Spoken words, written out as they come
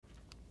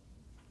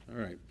All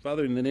right.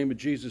 Father, in the name of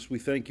Jesus, we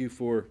thank you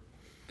for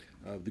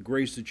the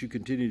grace that you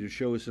continue to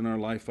show us in our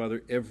life,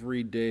 Father.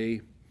 Every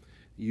day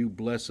you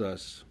bless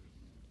us.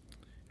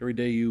 Every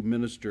day you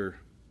minister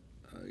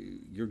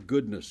your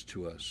goodness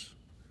to us.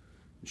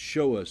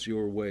 Show us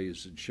your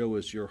ways and show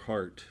us your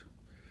heart.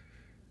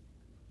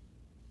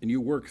 And you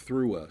work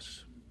through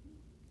us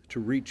to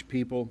reach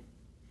people,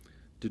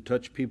 to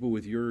touch people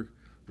with your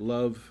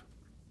love,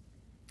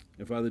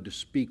 and Father, to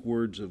speak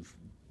words of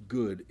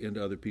good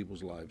into other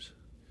people's lives.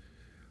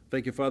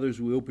 Thank you, Father, as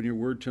we open your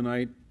word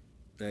tonight,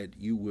 that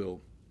you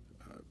will,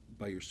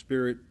 by your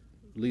Spirit,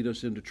 lead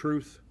us into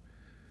truth.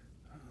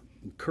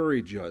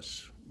 Encourage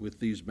us with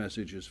these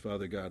messages,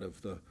 Father God, of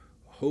the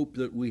hope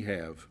that we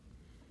have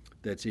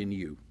that's in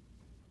you.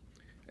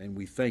 And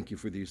we thank you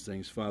for these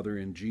things, Father,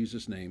 in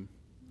Jesus' name.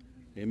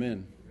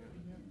 Amen.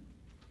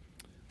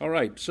 All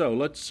right, so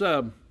let's,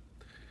 in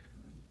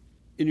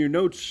your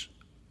notes,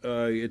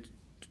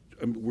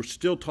 we're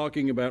still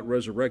talking about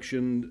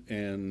resurrection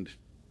and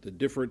the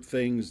different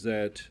things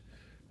that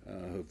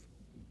have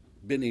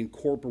been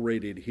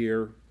incorporated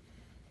here.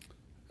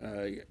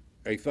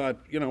 I thought,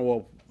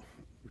 we're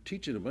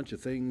teaching a bunch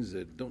of things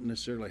that don't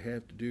necessarily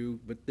have to do,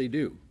 but they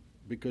do,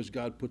 because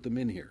God put them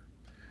in here.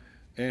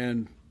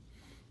 And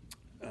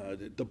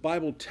the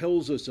Bible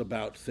tells us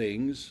about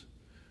things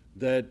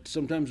that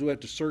sometimes we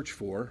have to search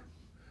for.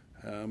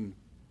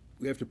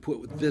 We have to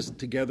put this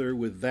together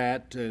with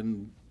that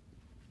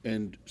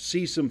and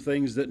see some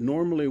things that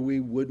normally we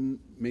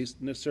wouldn't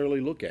necessarily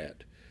look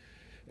at.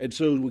 And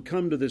so we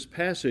come to this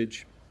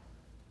passage,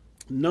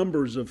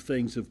 numbers of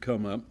things have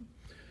come up.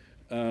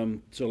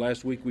 So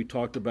last week we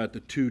talked about the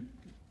two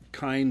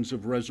kinds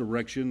of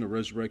resurrection, the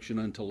resurrection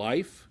unto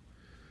life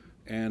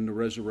and the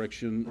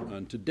resurrection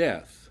unto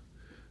death.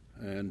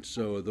 And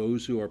so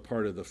those who are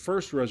part of the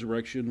first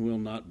resurrection will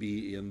not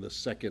be in the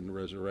second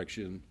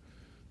resurrection,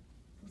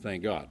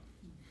 thank God.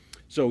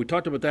 So we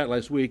talked about that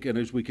last week, and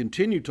as we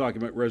continue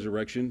talking about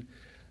resurrection,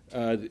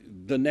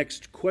 the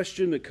next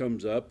question that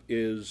comes up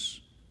is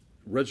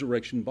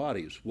resurrection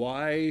bodies.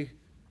 Why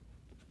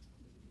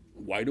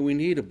do we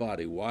need a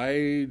body?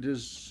 Why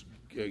does,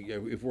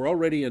 if we're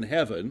already in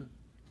heaven,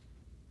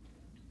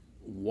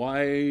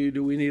 why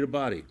do we need a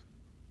body?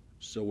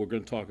 So we're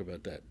going to talk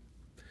about that.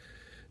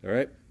 All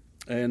right?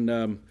 And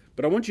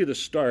but I want you to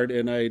start,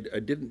 and I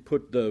didn't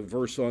put the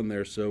verse on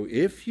there, so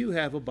if you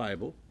have a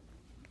Bible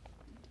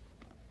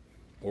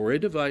or a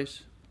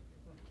device,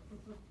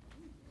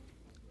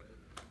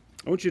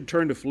 I want you to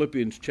turn to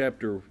Philippians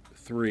chapter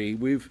 3.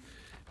 We've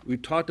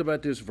talked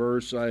about this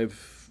verse.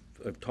 I've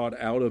taught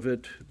out of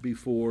it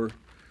before,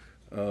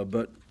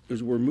 but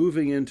as we're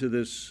moving into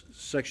this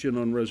section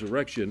on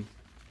resurrection,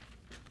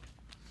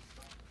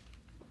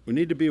 we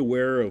need to be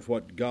aware of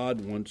what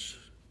God wants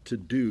to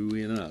do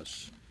in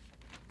us.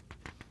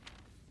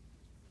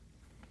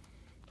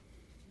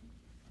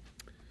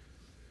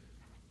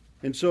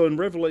 And so in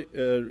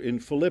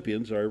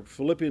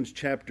Philippians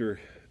chapter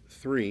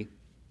 3,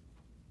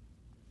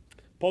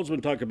 Paul's been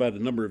talking about a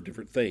number of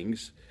different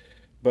things,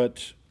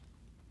 but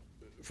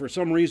for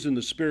some reason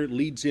the Spirit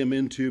leads him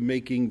into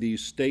making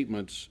these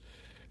statements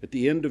at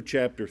the end of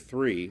chapter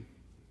 3.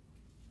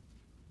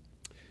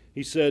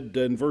 He said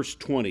in verse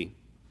 20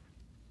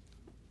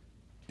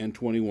 and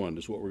 21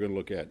 is what we're going to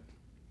look at.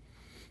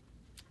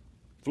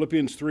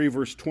 Philippians 3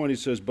 verse 20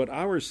 says, "But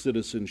our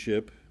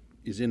citizenship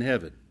is in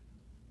heaven,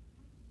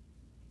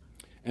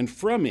 and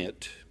from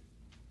it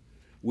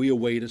we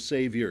await a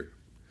Savior."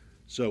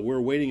 So we're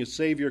awaiting a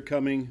Savior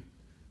coming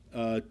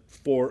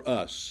for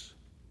us.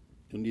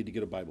 You'll need to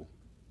get a Bible.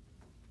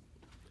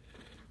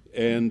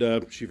 And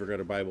she forgot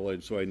her Bible,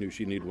 and so I knew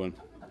she needed one.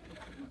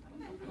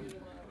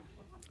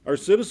 Our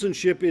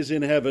citizenship is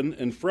in heaven,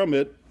 and from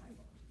it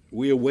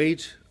we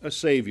await a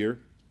Savior,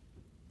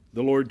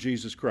 the Lord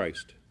Jesus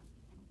Christ,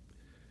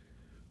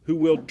 who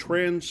will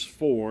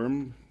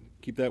transform,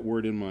 keep that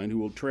word in mind, who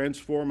will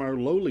transform our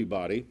lowly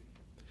body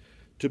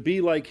to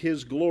be like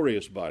his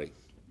glorious body,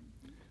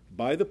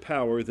 by the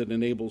power that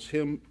enables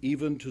him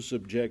even to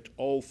subject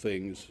all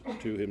things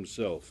to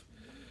himself.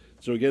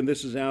 So again,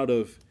 this is out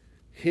of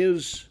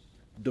his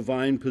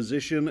divine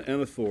position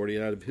and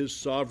authority, out of his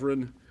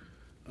sovereign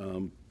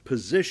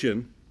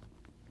position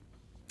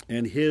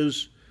and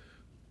his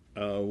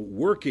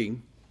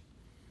working,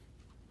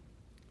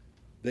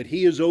 that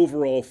he is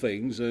over all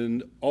things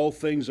and all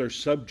things are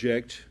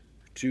subject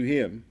to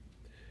him.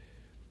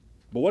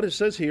 But what it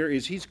says here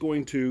is he's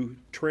going to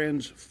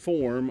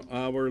transform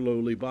our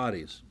lowly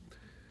bodies.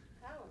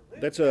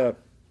 That's a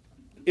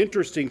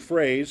interesting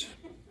phrase,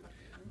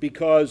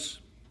 because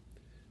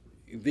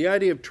the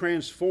idea of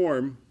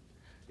transform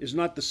is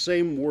not the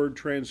same word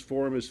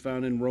transform as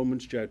found in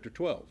Romans chapter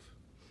 12,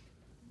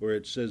 where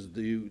it says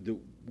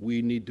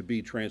we need to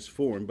be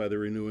transformed by the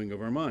renewing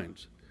of our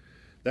minds.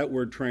 That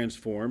word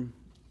transform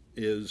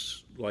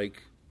is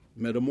like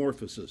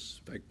metamorphosis.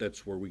 In fact,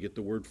 that's where we get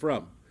the word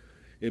from.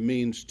 It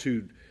means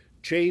to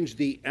change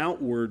the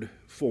outward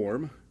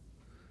form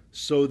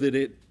so that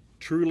it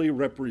truly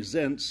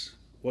represents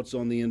what's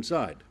on the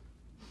inside.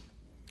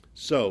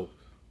 So,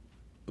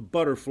 a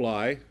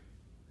butterfly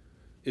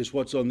is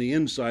what's on the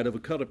inside of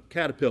a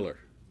caterpillar.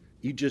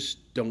 You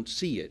just don't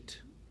see it.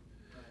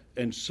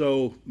 And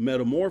so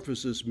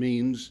metamorphosis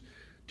means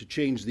to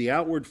change the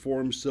outward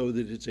form so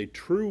that it's a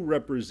true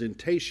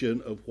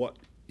representation of what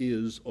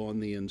is on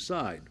the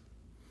inside.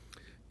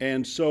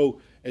 And so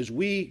as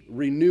we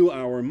renew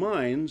our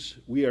minds,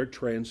 we are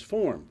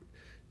transformed.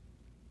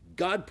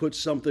 God puts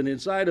something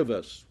inside of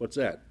us. What's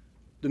that?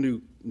 The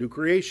new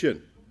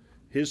creation.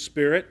 His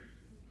spirit,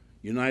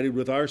 united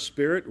with our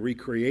spirit,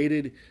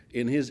 recreated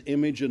in his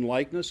image and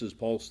likeness, as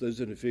Paul says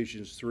in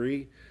Ephesians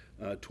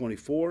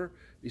 3:24.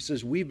 He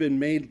says we've been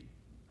made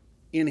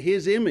in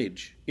his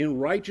image, in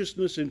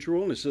righteousness and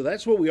trueness. So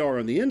that's what we are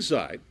on the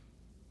inside.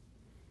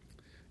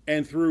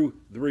 And through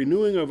the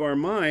renewing of our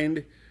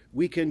mind,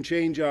 we can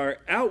change our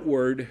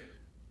outward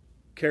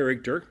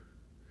character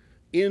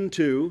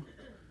into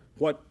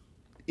what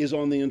is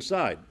on the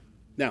inside.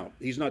 Now,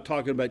 he's not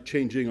talking about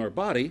changing our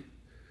body,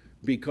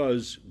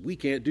 because we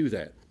can't do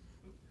that.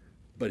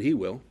 But he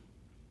will.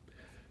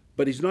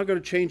 But he's not going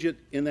to change it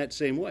in that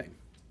same way.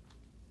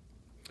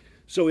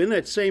 So in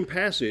that same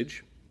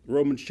passage,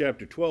 Romans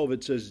chapter 12,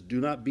 it says, do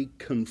not be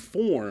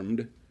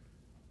conformed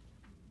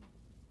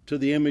to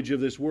the image of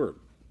this world.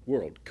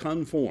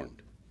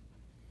 Conformed.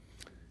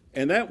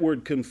 And that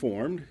word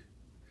conformed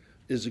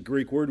is a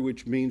Greek word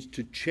which means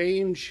to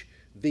change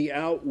the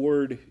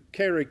outward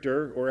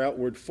character or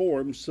outward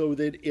form so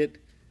that it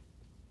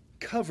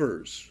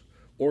covers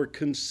or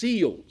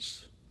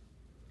conceals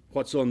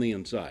what's on the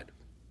inside.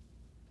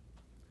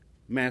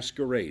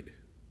 Masquerade.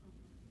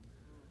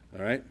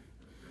 All right?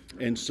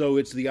 And so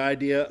it's the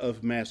idea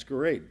of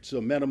masquerade. So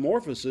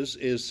metamorphosis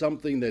is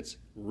something that's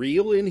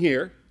real in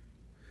here,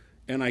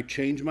 and I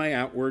change my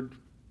outward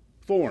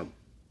form,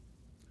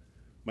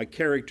 my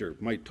character,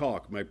 my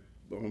talk,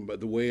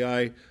 the way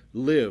I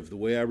live, the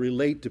way I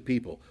relate to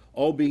people,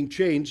 all being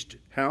changed.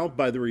 How?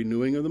 By the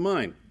renewing of the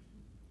mind,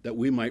 that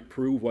we might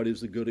prove what is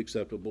the good,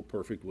 acceptable,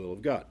 perfect will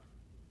of God.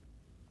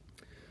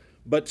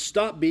 But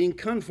stop being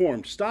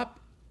conformed. Stop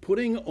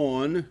putting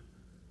on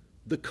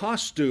the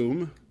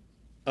costume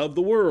of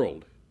the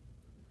world.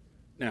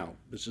 Now,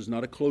 this is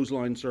not a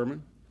clothesline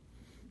sermon,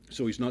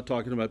 so he's not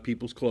talking about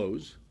people's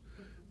clothes,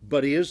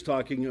 but he is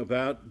talking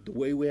about the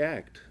way we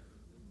act.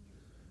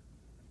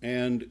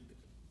 And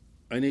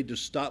I need to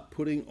stop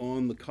putting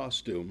on the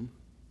costume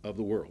of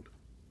the world.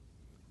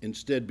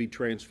 Instead, be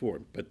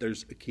transformed. But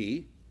there's a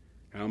key.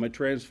 How am I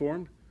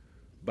transformed?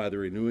 By the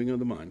renewing of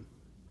the mind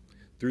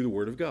through the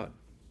Word of God.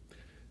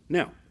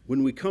 Now,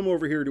 when we come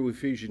over here to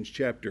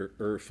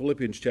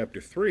Philippians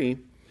chapter 3,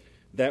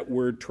 that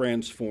word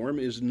transform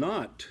is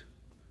not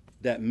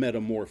that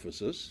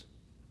metamorphosis.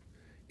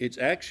 It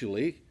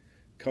actually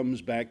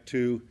comes back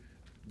to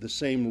the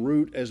same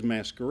root as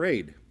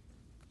masquerade.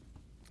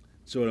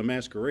 So at a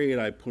masquerade,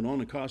 I put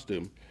on a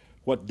costume.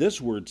 What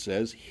this word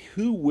says,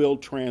 who will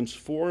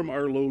transform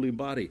our lowly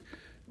body?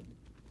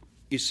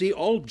 You see,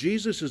 all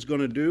Jesus is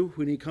going to do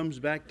when he comes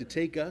back to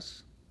take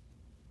us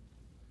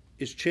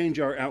is change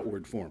our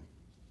outward form.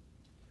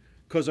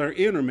 Because our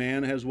inner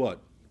man has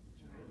what?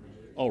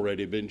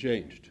 Already been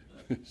changed.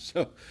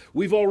 So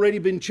we've already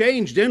been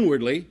changed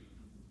inwardly.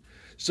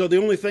 So the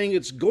only thing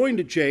it's going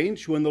to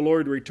change when the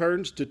Lord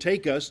returns to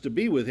take us to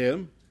be with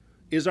him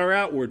is our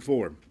outward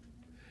form.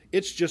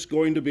 It's just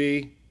going to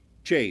be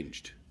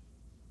changed,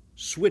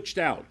 switched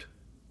out.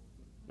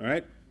 All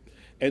right?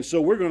 And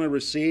so we're going to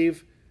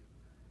receive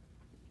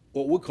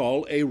what we'll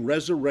call a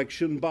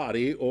resurrection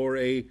body or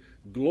a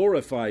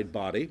glorified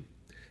body,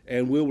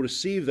 and we'll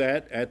receive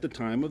that at the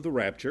time of the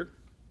rapture.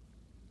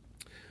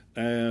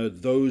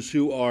 Those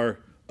who are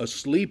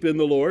asleep in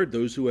the Lord,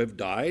 those who have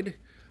died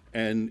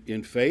and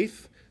in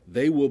faith,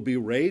 they will be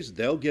raised.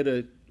 They'll get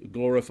a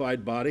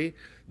glorified body.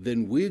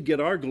 Then we get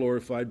our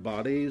glorified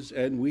bodies,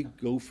 and we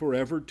go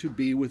forever to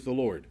be with the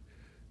Lord.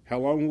 How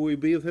long will we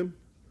be with him?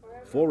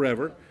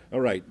 Forever. All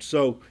right,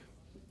 so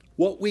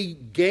what we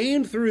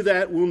gain through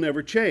that will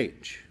never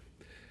change.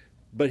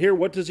 But here,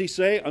 what does he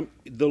say?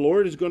 The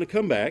Lord is going to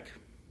come back,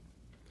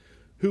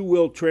 who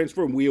will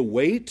transform. We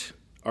await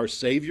our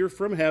Savior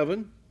from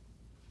heaven.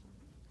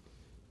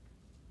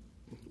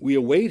 We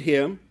await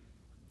him.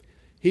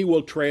 He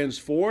will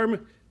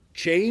transform,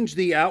 change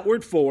the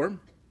outward form,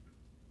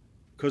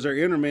 because our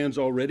inner man's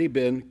already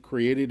been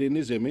created in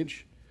his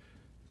image.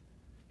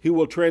 He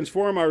will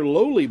transform our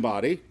lowly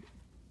body.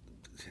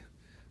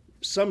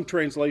 Some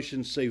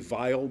translations say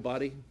vile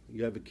body.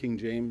 You have a King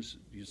James,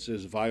 it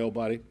says vile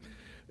body.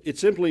 It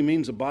simply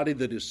means a body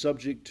that is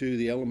subject to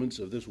the elements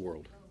of this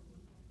world.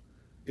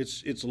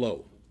 It's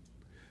low.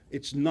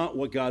 It's not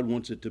what God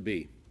wants it to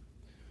be.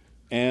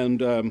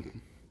 And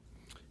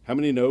how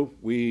many know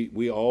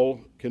we all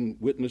can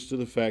witness to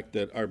the fact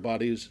that our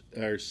bodies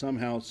are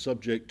somehow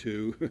subject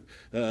to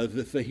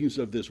the things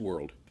of this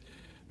world?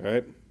 All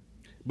right?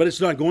 But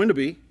it's not going to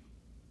be.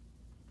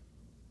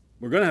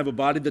 We're going to have a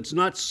body that's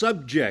not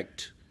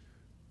subject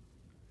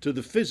to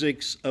the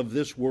physics of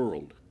this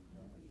world.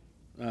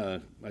 I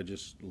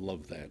just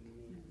love that.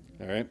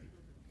 All right?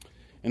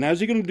 And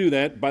how's he going to do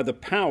that? By the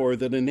power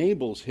that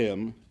enables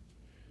him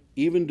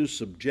even to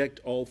subject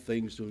all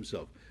things to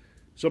himself.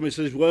 Somebody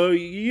says, well,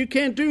 you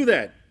can't do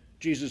that.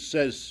 Jesus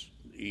says,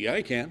 yeah,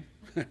 I can.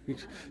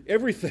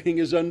 Everything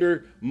is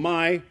under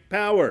my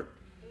power.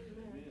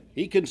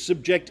 He can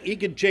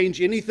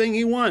change anything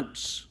he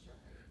wants.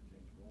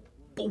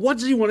 But what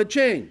does he want to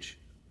change?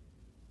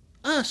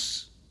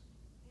 Us.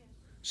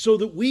 So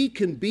that we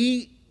can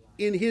be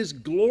in his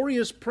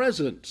glorious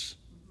presence.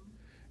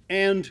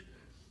 And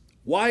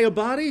why a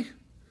body?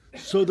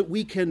 So that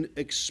we can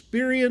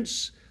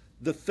experience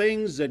the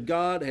things that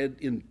God had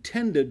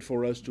intended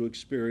for us to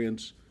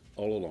experience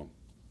all along.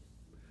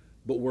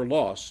 But we're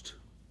lost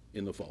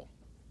in the fall.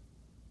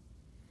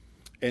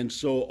 And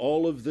so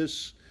all of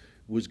this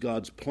was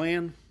God's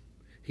plan.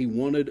 He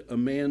wanted a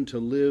man to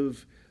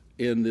live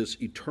in this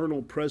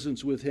eternal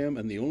presence with him,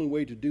 and the only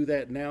way to do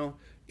that now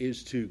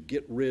is to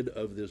get rid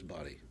of this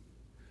body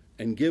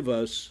and give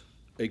us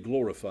a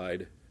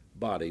glorified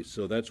body.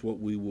 So that's what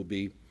we will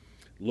be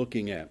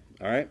looking at.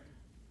 All right?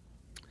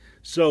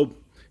 So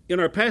in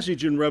our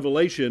passage in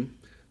Revelation,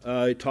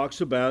 it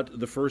talks about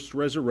the first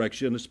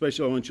resurrection.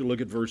 Especially I want you to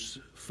look at verse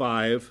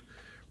 5,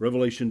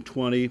 Revelation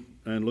 20,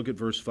 and look at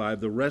verse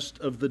 5. The rest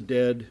of the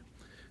dead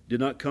did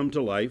not come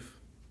to life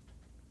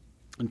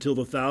until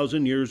the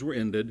 1,000 years were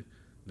ended.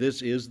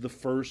 This is the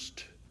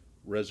first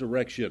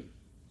resurrection.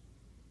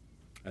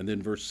 And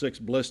then verse 6,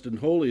 blessed and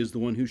holy is the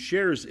one who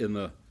shares in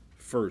the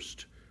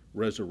first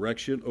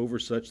resurrection. Over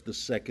such the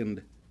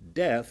second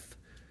death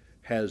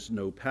has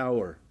no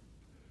power.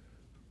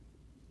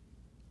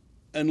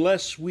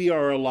 Unless we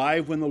are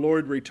alive when the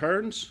Lord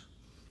returns,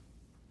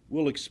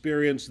 we'll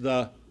experience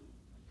the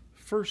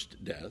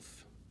first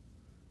death,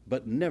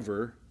 but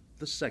never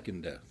the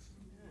second death.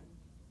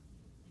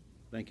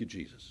 Thank you,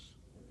 Jesus.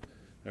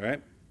 All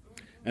right?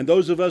 And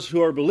those of us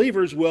who are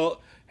believers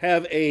will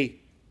have a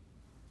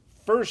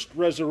first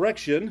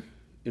resurrection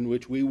in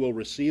which we will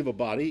receive a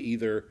body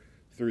either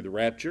through the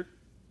rapture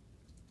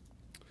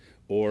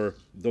or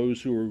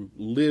those who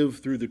live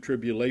through the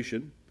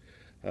tribulation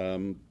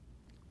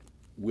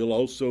will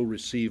also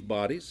receive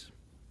bodies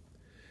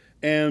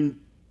and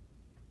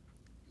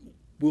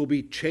will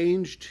be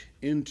changed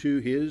into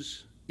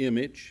his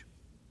image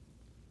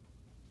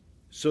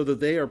so that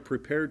they are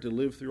prepared to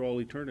live through all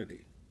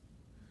eternity.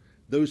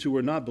 Those who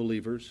are not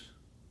believers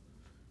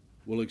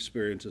will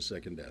experience a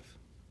second death.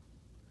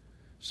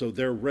 So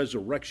their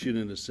resurrection,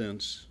 in a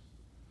sense,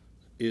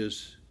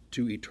 is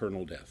to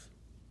eternal death.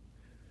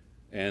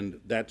 And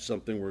that's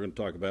something we're going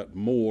to talk about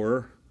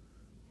more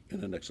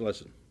in the next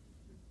lesson.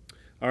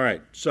 All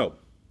right, so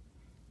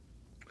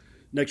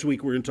next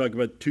week we're going to talk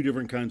about two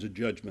different kinds of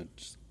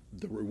judgments.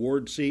 The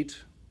reward seat,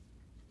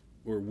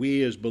 where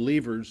we as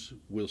believers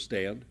will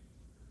stand,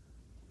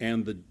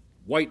 and the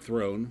white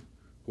throne,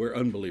 where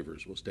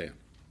unbelievers will stand.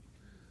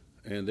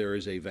 And there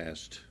is a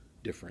vast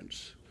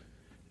difference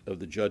of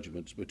the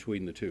judgments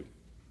between the two.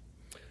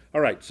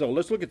 All right, so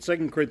let's look at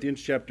 2 Corinthians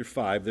chapter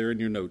 5 there in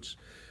your notes.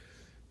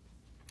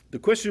 The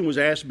question was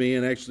asked me,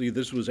 and actually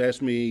this was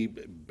asked me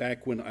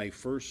back when I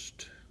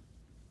first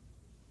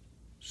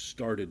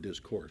started this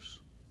course,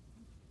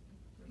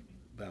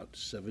 about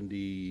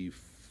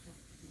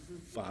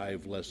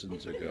 75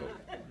 lessons ago.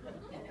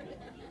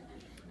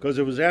 Because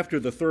it was after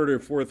the third or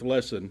fourth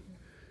lesson,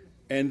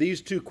 and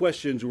these two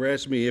questions were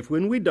asked me. If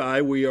when we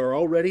die we are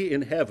already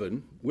in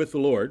heaven with the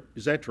Lord,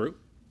 is that true?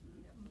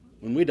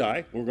 When we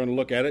die, we're going to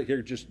look at it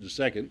here just in a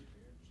second.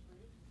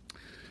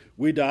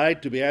 We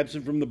died, to be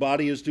absent from the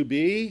body is to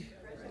be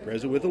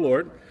present with the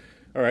Lord.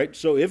 All right,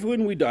 so if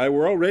when we die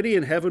we're already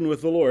in heaven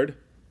with the Lord,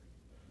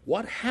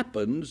 what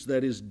happens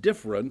that is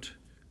different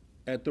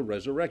at the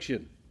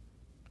resurrection?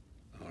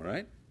 All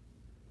right,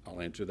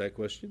 I'll answer that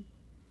question.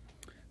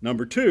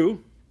 Number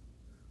two,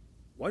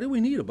 why do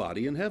we need a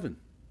body in heaven?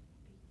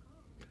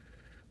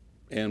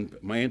 And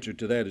my answer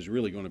to that is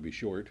really going to be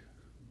short.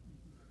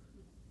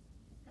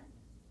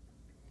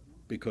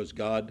 Because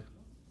God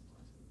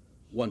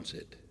wants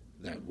it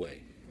that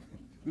way.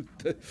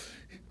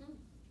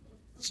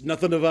 It's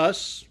nothing of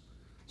us.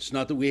 It's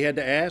not that we had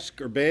to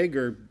ask or beg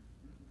or,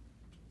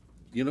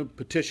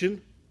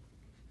 petition.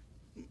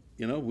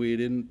 We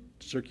didn't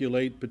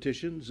circulate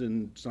petitions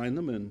and sign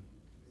them and,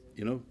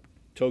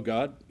 tell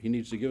God he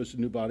needs to give us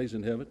new bodies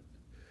in heaven.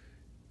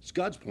 It's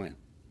God's plan.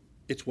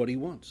 It's what he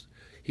wants.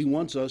 He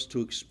wants us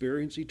to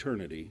experience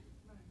eternity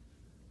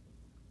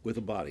with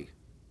a body.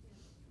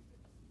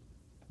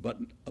 But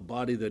a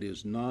body that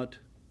is not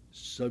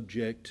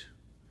subject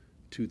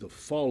to the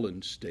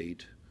fallen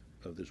state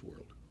of this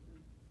world.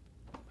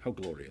 How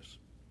glorious.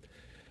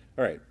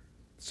 All right,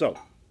 so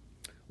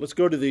let's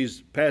go to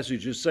these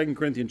passages. 2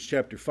 Corinthians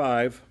chapter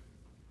 5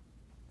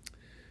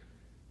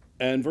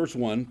 and verse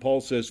 1,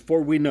 Paul says,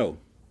 for we know.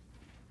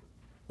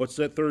 What's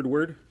that third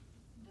word?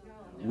 No.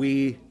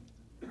 We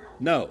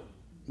know.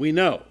 We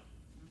know.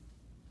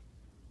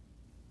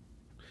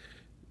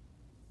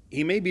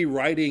 He may be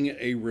writing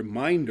a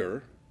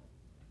reminder,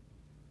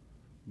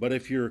 but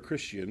if you're a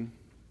Christian,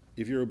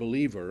 if you're a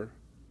believer,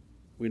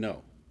 we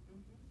know.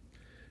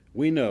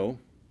 We know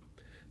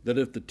that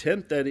if the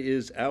tent that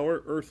is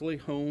our earthly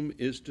home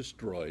is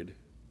destroyed,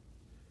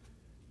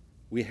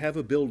 We have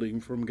a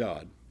building from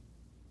God.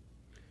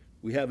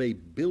 We have a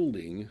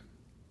building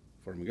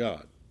from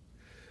God.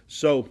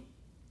 So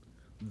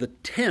the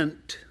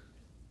tent,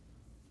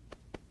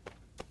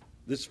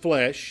 this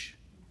flesh,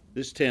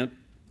 this tent,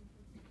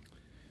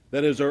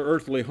 that is our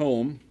earthly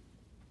home,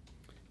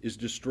 is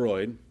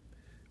destroyed.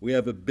 We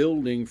have a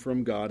building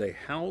from God, a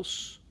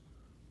house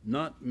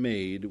not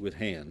made with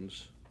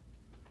hands,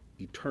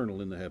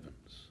 eternal in the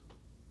heavens.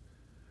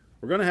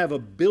 We're going to have a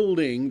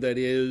building that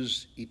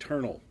is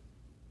eternal.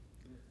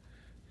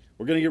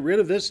 We're going to get rid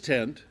of this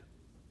tent,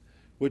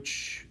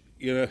 which,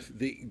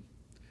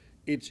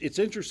 it's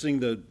interesting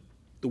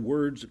the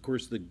words, of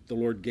course, the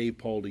Lord gave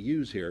Paul to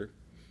use here.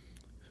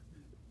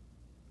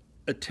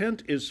 A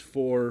tent is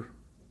for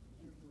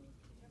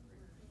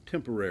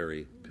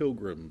temporary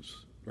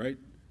pilgrims, right?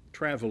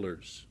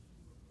 Travelers.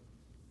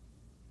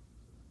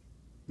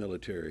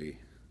 Military.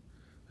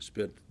 I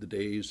spent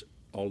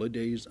all the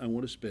days I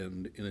want to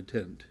spend in a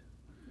tent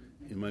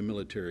in my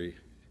military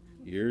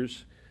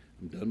years.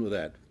 I'm done with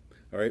that.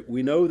 All right,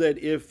 we know that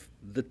if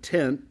the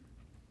tent,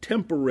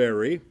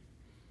 temporary,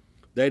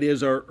 that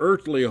is our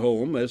earthly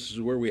home, this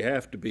is where we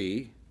have to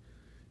be,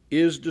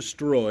 is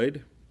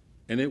destroyed,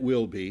 and it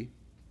will be,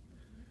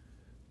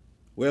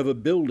 we have a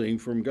building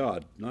from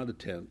God, not a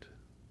tent,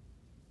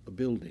 a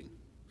building.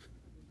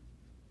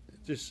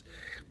 Just,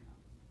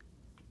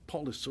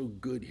 Paul is so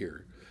good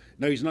here.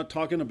 Now, he's not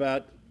talking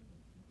about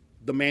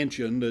the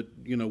mansion that,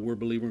 we're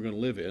believing we're going to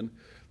live in.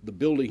 The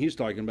building he's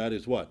talking about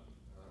is what?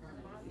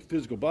 The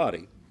physical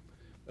body.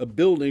 A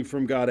building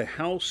from God, a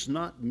house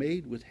not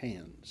made with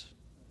hands.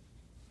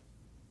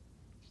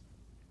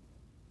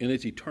 And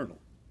it's eternal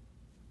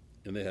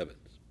in the heavens.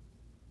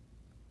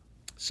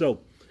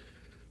 So,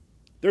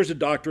 there's a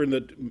doctrine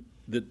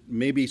that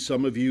maybe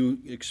some of you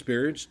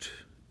experienced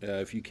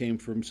if you came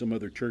from some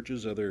other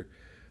churches, other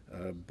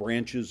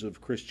branches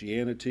of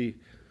Christianity.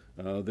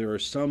 There are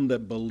some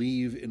that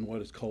believe in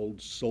what is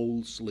called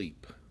soul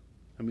sleep.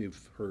 How many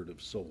have heard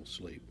of soul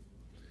sleep?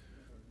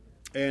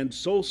 And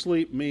soul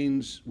sleep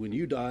means when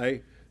you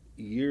die,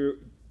 you're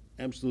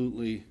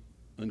absolutely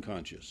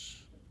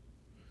unconscious.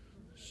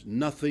 There's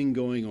nothing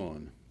going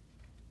on.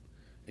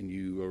 And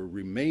you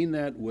remain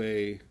that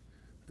way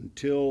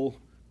until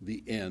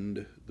the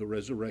end, the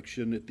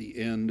resurrection at the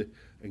end,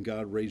 and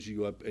God raises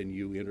you up and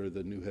you enter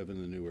the new heaven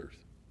and the new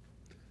earth.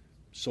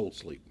 Soul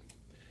sleep.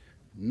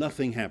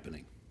 Nothing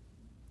happening.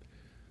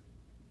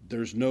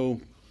 There's no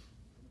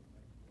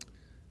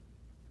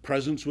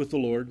presence with the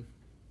Lord.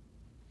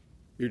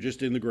 You're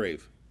just in the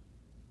grave.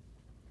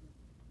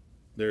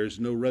 There's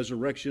no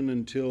resurrection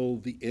until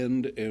the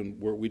end, and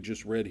where we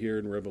just read here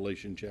in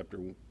Revelation chapter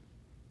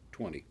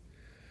 20.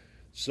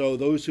 So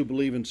those who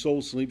believe in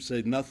soul sleep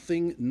say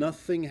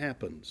nothing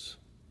happens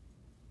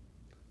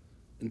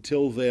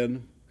until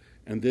then,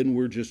 and then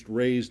we're just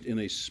raised in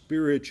a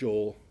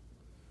spiritual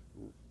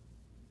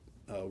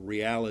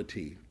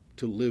reality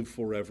to live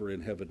forever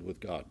in heaven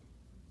with God.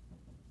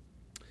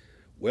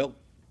 Well,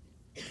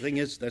 the thing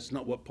is, that's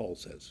not what Paul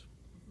says.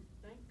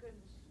 Thank goodness.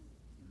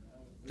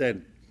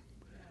 Then,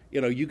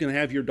 you can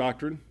have your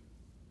doctrine,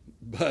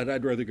 but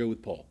I'd rather go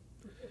with Paul.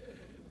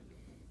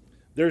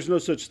 There's no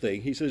such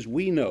thing. He says,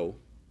 we know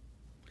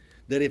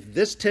that if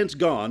this tent's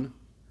gone,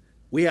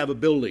 we have a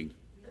building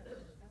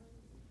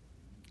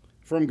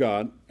from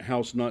God, a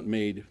house not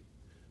made,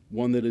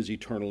 one that is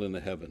eternal in the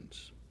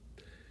heavens.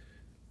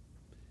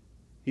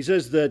 He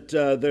says that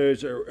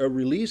there's a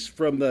release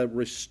from the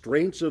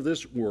restraints of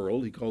this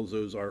world. He calls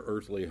those our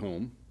earthly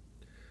home.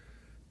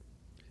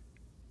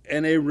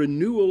 And a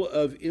renewal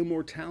of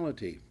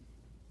immortality.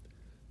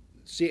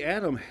 See,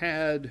 Adam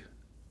had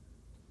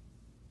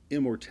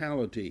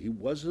immortality. He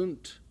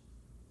wasn't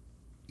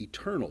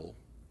eternal,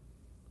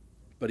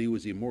 but he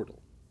was immortal.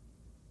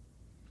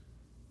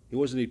 He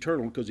wasn't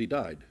eternal because he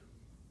died.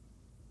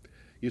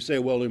 You say,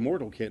 well,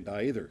 immortal can't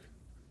die either.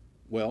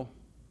 Well,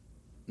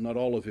 not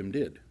all of him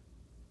did,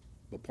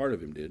 but part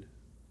of him did.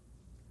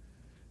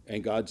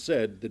 And God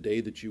said, the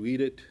day that you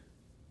eat it,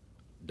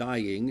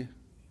 dying,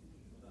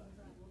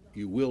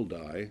 you will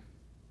die.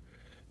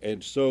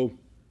 And so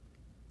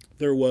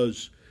there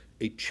was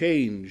a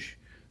change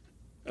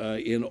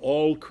in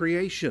all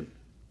creation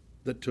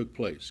that took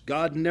place.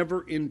 God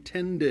never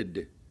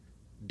intended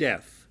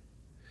death.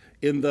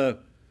 In the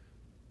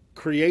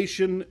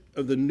creation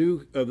of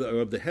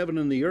the heaven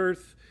and the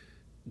earth,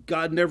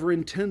 God never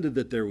intended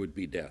that there would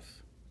be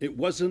death. It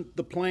wasn't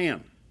the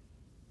plan.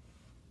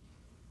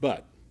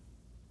 But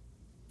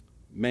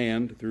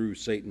man, through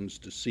Satan's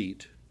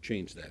deceit,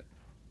 changed that.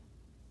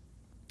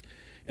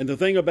 And the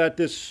thing about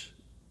this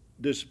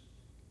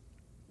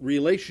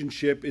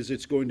relationship is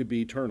it's going to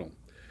be eternal.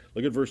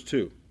 Look at verse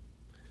 2.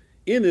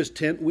 In this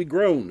tent we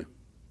groan.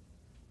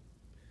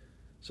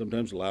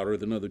 Sometimes louder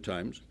than other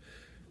times.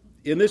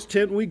 In this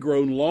tent we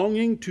groan,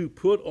 longing to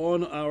put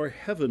on our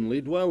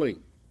heavenly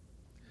dwelling.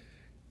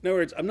 In other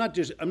words, I'm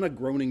not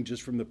groaning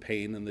just from the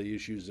pain and the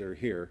issues that are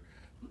here.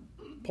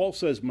 Paul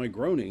says my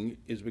groaning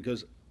is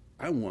because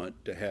I want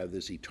to have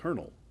this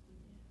eternal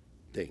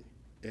thing.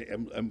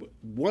 I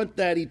want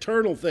that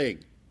eternal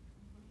thing.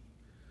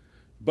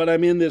 but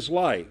I'm in this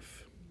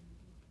life.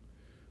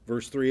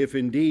 Verse 3, if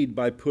indeed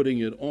by putting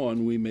it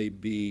on we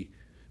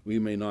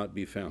may not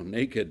be found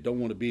naked. Don't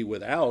want to be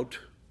without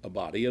a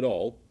body at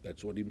all.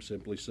 That's what he's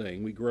simply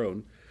saying. We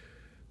groan.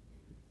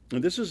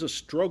 And this is a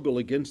struggle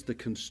against the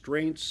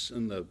constraints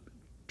and the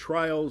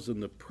trials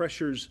and the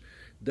pressures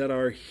that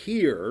are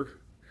here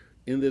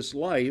in this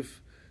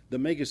life that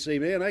make us say,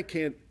 man, I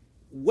can't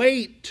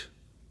wait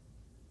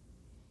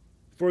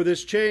for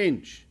this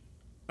change.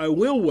 I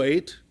will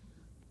wait,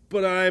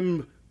 but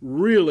I'm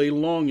really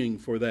longing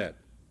for that.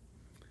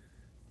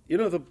 You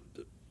know,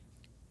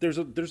 there's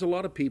a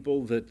lot of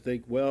people that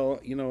think, well,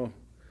 you know,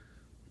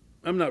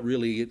 I'm not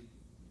really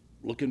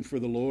looking for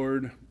the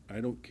Lord. I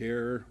don't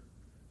care.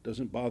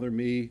 Doesn't bother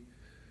me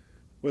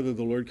whether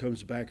the Lord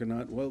comes back or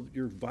not. Well,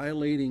 you're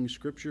violating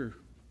Scripture.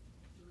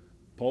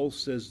 Paul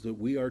says that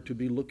we are to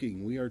be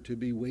looking. We are to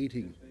be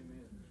waiting.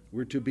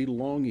 We're to be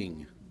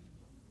longing.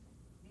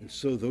 And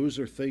so those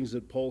are things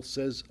that Paul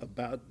says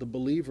about the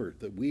believer,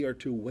 that we are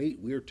to wait,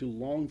 we are to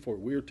long for,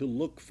 we are to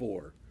look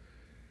for.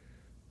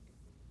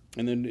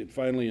 And then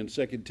finally in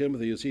 2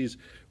 Timothy, as he's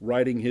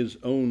writing his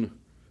own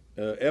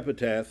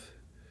epitaph,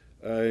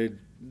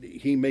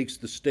 he makes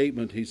the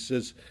statement, he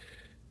says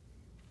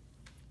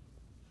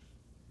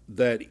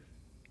that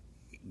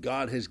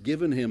God has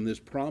given him this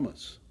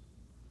promise.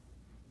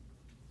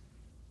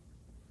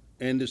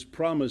 And this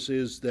promise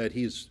is that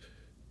he's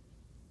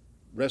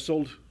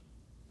wrestled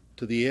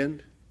to the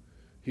end.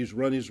 He's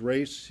run his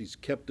race. He's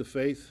kept the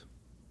faith.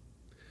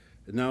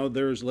 And now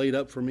there is laid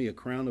up for me a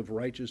crown of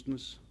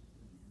righteousness,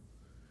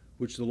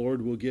 which the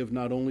Lord will give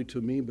not only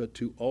to me, but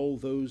to all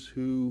those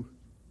who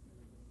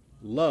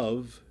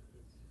love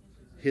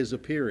his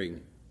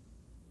appearing.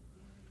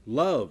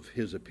 Love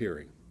his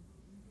appearing.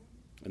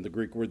 And the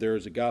Greek word there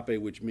is agape,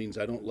 which means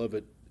I don't love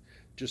it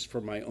just for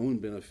my own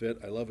benefit.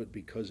 I love it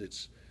because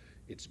it's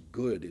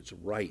good, it's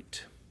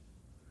right.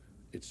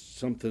 It's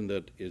something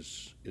that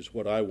is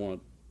what I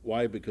want.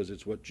 Why? Because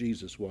it's what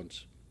Jesus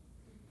wants.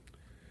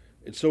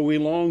 And so we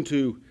long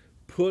to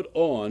put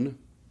on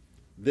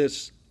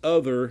this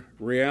other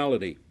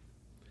reality.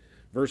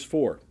 Verse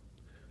 4,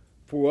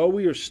 for while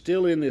we are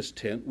still in this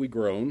tent, we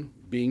groan,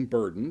 being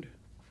burdened,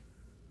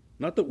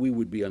 not that we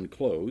would be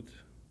unclothed,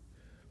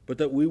 but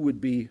that we would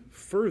be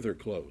further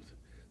clothed.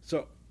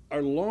 So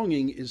our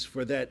longing is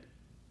for that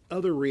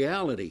other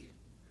reality,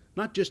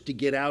 not just to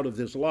get out of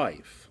this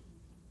life.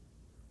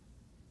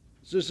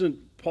 This isn't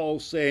Paul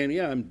saying,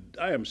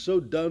 I am so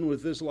done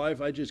with this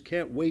life, I just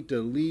can't wait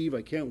to leave,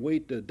 I can't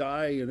wait to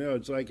die,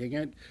 it's like I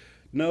can't.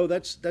 No,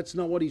 that's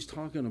not what he's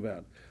talking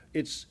about.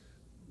 It's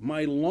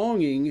my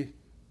longing,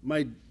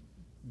 my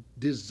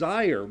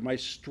desire, my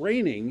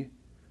straining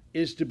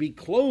is to be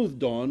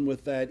clothed on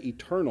with that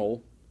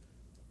eternal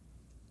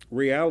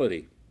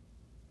reality.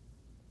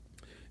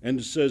 And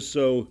it says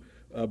so,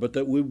 but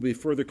that we will be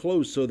further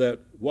clothed so that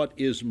what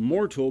is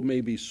mortal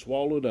may be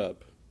swallowed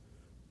up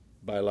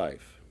by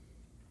life.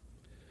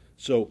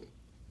 So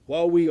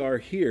while we are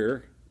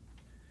here,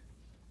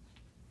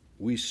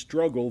 we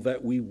struggle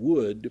that we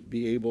would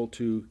be able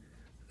to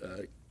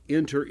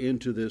enter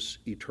into this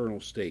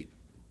eternal state.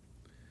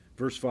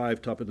 Verse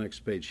 5, top of the next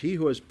page. He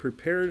who has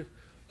prepared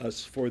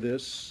us for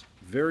this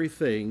very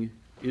thing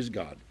is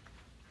God.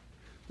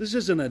 This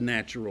isn't a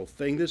natural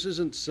thing. This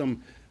isn't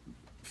some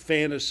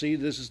fantasy.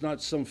 This is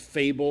not some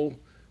fable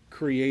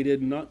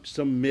created, not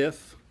some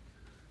myth.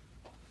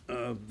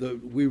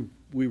 We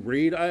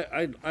read.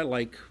 I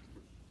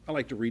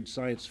like to read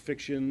science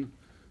fiction.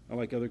 I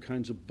like other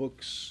kinds of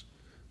books.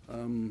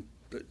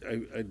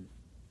 I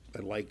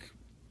like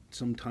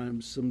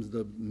sometimes some of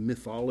the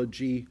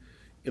mythology.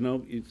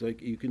 It's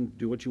like you can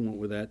do what you want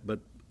with that, but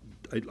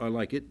I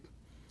like it.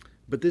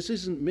 But this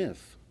isn't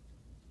myth.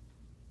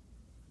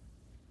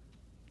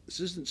 This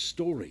isn't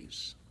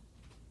stories.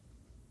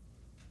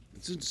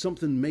 This isn't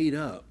something made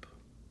up.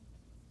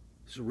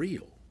 It's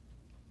real.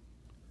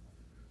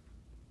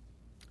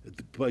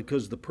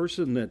 Because the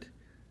person that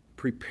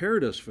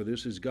prepared us for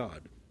this is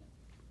God,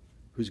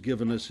 who's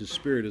given us his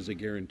Spirit as a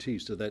guarantee.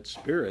 So that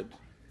Spirit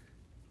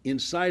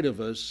inside of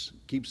us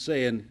keeps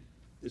saying,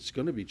 it's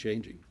going to be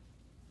changing.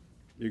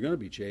 You're going to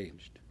be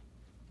changed.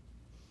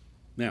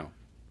 Now,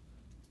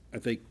 I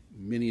think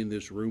many in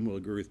this room will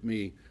agree with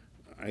me.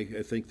 I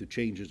think the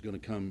change is going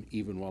to come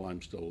even while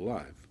I'm still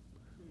alive.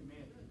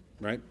 Amen.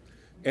 Right?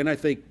 And I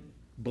think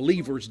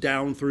believers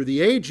down through the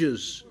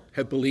ages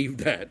have believed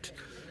that,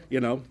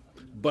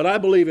 But I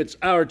believe it's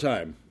our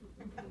time.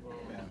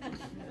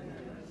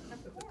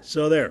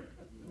 So there.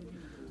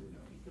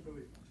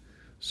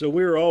 So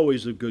we're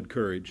always of good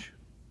courage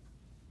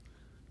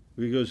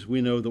because we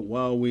know that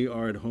while we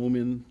are at home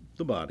in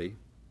the body,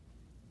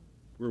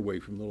 we're away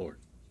from the Lord.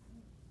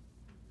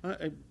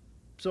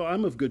 So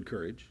I'm of good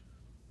courage.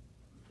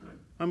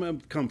 I'm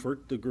of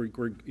comfort, the Greek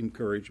word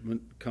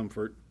encouragement,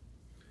 comfort.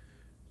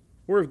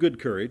 We're of good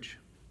courage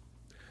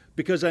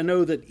because I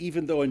know that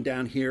even though I'm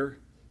down here,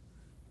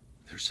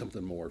 there's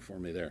something more for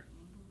me there.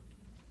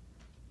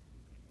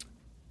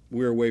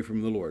 We're away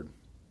from the Lord.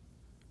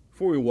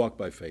 For we walk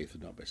by faith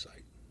and not by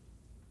sight.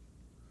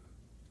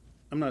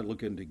 I'm not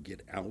looking to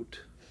get out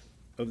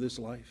of this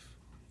life.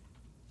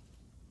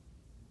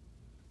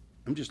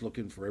 I'm just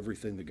looking for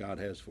everything that God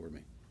has for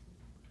me.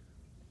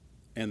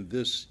 And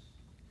this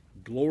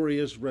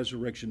glorious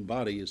resurrection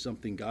body is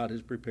something God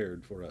has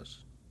prepared for us.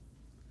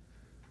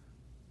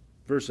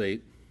 Verse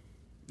 8,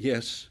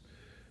 yes,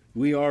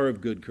 we are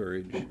of good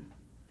courage,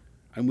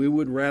 and we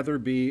would rather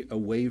be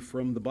away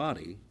from the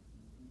body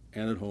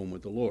and at home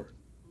with the Lord.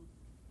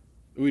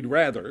 We'd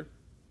rather.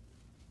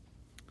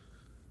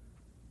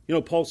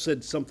 Paul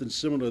said something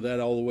similar to that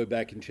all the way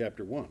back in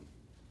chapter 1.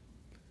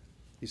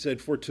 He said,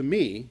 for to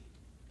me,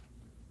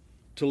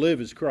 to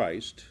live is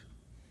Christ,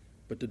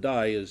 but to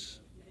die is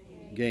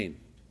gain.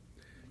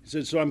 He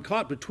said, so I'm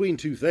caught between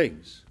two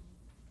things.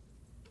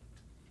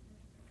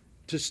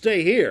 To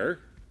stay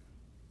here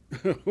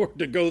or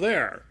to go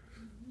there.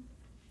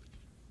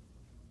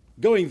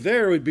 Going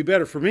there would be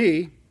better for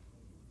me.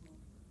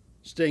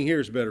 Staying here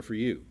is better for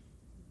you.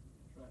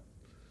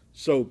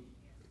 So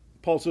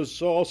Paul says,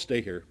 so I'll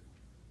stay here.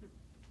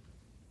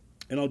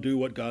 And I'll do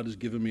what God has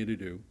given me to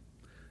do,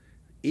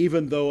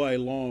 even though I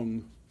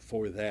long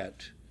for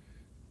that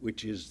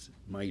which is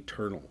my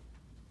eternal.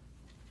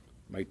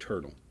 My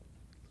eternal.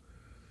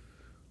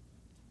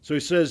 So he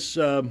says,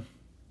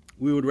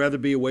 we would rather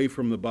be away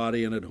from the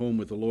body and at home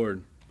with the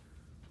Lord.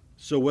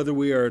 So whether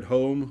we are at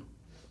home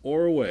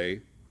or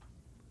away,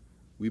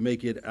 we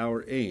make it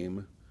our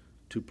aim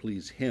to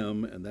please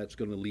him, and that's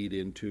going to lead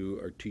into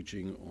our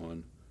teaching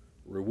on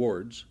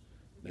rewards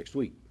next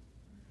week.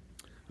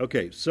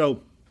 Okay,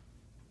 so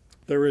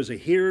there is a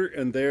here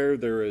and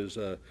there is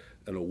an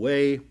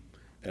away,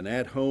 an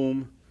at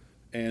home,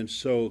 and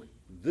so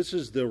this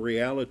is the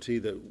reality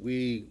that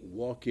we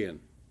walk in.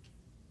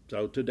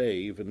 So today,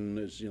 even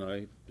as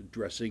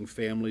addressing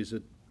families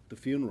at the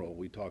funeral,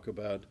 we talk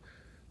about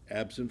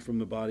absent from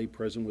the body,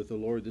 present with the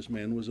Lord. This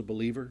man was a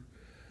believer.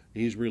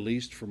 He's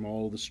released from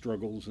all the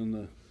struggles and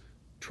the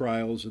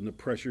trials and the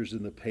pressures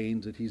and the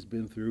pains that he's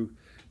been through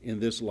in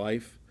this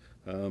life.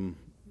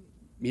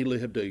 He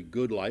lived a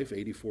good life,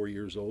 84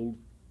 years old,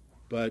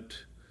 but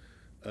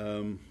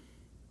the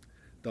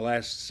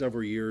last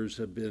several years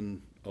have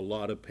been a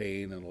lot of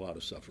pain and a lot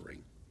of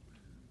suffering.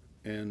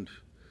 And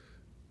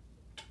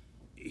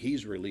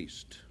he's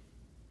released.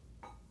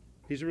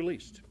 He's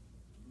released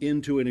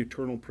into an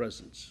eternal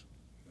presence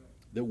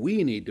that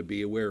we need to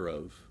be aware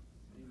of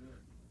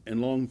and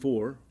long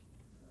for,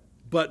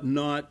 but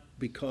not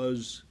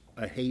because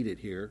I hate it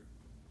here,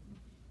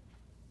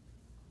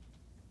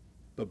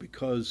 but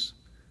because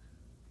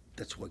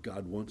that's what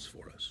God wants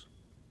for us.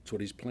 That's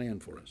what he's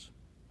planned for us.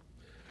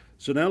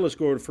 So now let's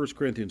go over to 1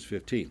 Corinthians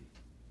 15.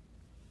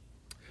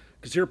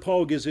 Because here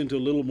Paul gets into a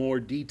little more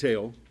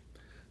detail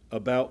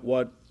about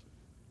what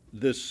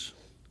this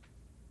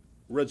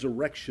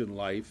resurrection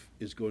life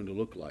is going to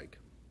look like.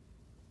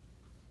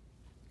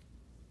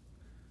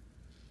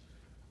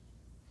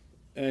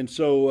 And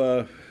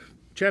so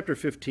chapter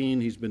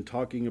 15, he's been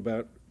talking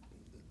about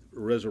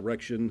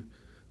resurrection.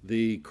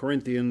 The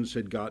Corinthians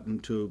had gotten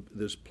to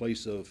this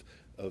place of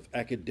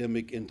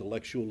academic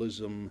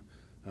intellectualism.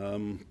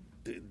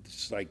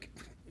 It's like,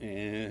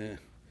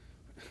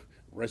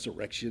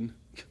 resurrection?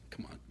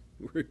 Come on,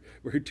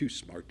 we're too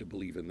smart to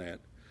believe in that.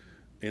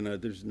 And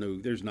there's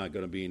not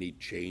going to be any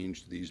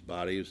change to these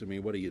bodies. I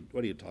mean, what are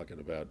you talking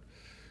about?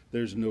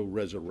 There's no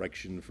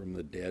resurrection from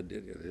the dead.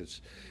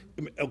 It's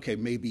okay,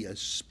 maybe a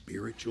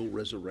spiritual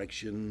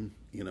resurrection,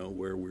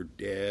 where we're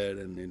dead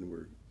and then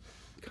we're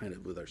kind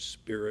of with our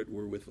spirit,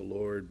 we're with the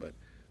Lord. But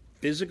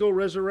physical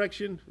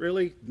resurrection,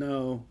 really?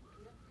 No.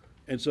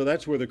 And so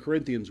that's where the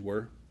Corinthians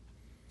were.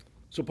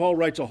 So Paul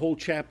writes a whole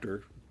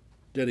chapter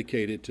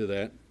dedicated to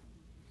that.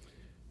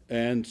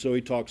 And so he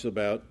talks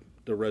about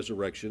the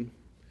resurrection.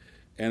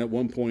 And at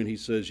one point he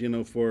says,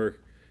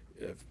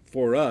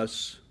 for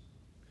us,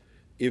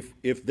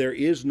 if there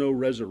is no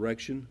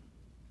resurrection,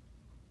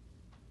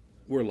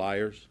 we're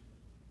liars.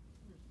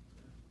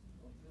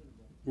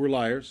 We're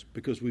liars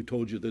because we've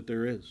told you that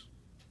there is.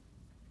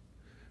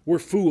 We're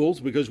fools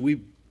because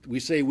we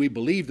say we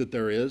believe that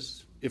there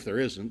is, if there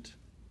isn't.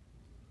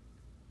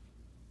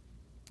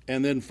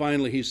 And then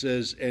finally he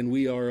says, and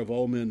we are of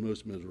all men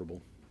most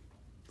miserable.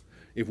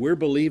 If we're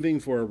believing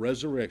for a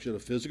resurrection, a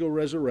physical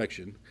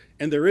resurrection,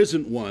 and there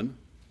isn't one,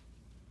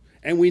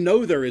 and we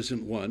know there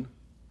isn't one,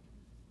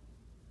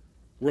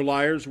 we're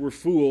liars, we're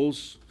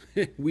fools,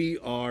 we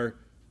are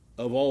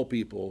of all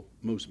people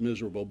most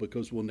miserable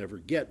because we'll never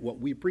get what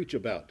we preach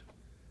about.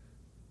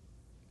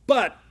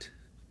 But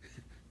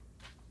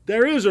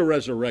there is a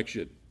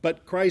resurrection,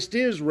 but Christ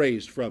is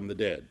raised from the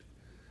dead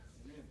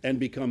and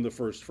become the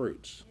first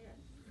fruits.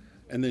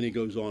 And then he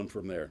goes on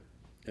from there.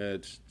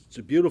 It's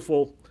a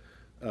beautiful,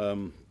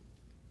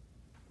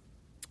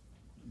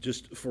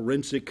 just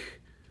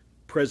forensic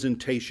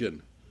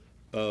presentation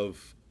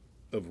of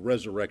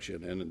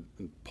resurrection,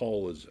 and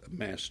Paul is a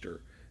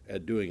master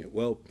at doing it.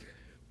 Well,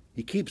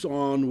 he keeps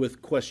on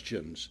with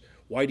questions.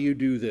 Why do you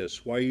do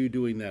this? Why are you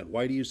doing that?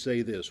 Why do you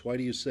say this? Why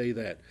do you say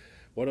that?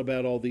 What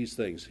about all these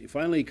things? He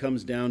finally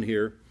comes down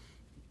here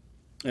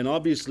And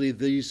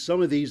obviously,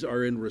 some of these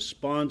are in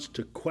response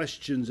to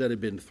questions that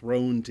have been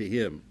thrown to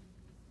him.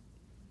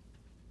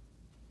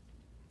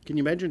 Can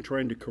you imagine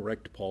trying to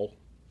correct Paul?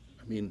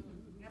 I mean,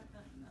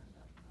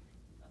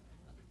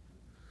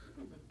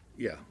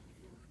 yeah.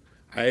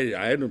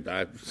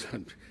 I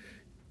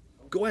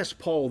go ask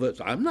Paul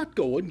that. I'm not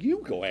going.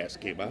 You go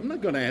ask him. I'm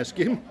not going to ask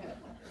him.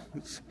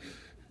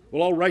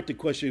 Well, I'll write the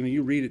question and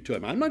you read it to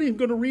him. I'm not even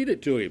going to read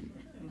it to him.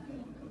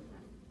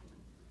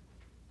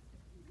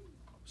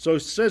 So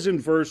it says in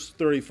verse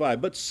 35,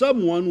 but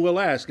someone will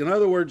ask. In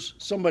other words,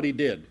 somebody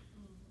did.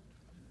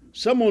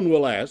 Someone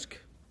will ask,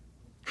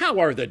 how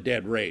are the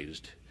dead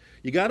raised?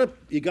 You gotta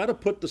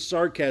put the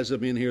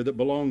sarcasm in here that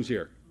belongs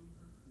here.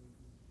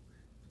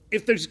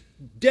 If there's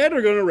dead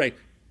are going to raise,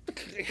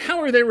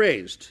 how are they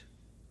raised?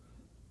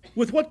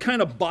 With what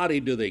kind of body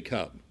do they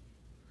come?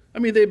 I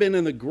mean, they've been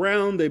in the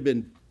ground, they've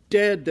been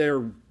dead, their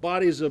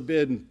bodies have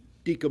been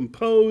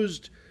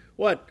decomposed.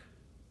 What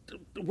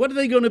are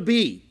they going to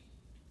be?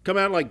 Come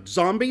out like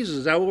zombies?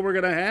 Is that what we're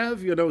going to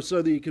have?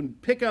 So that you can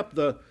pick up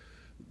the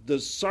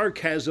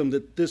sarcasm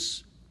that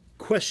this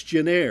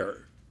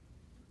questioner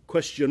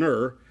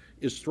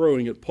is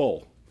throwing at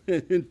Paul.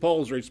 In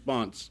Paul's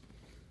response,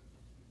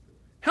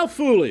 how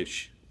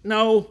foolish.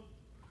 No,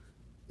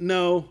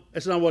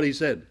 that's not what he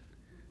said.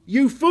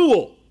 You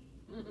fool.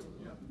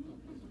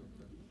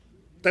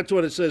 That's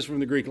what it says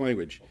from the Greek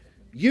language.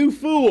 You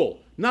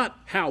fool. Not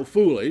how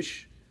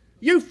foolish.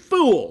 You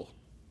fool.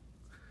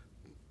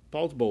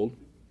 Paul's bold.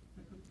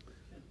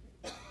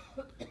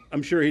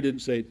 I'm sure he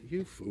didn't say,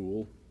 you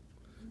fool.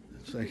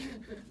 It's like,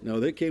 no,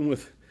 they came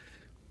with,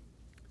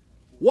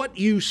 what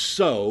you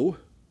sow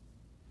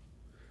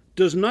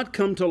does not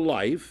come to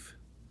life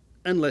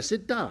unless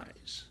it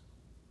dies.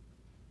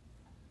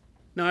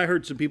 Now, I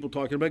heard some people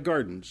talking about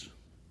gardens,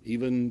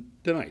 even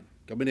tonight,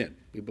 coming in.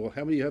 People,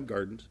 how many of you have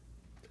gardens?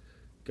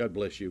 God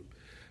bless you.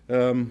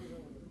 I'm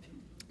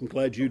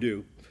glad you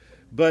do.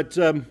 But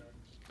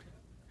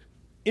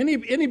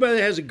anybody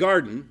that has a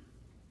garden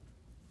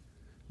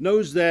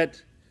knows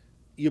that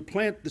you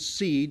plant the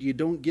seed, you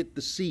don't get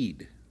the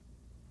seed.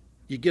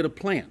 You get a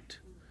plant.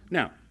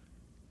 Now,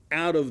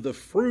 out of the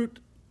fruit,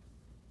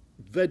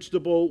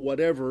 vegetable,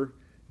 whatever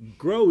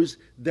grows,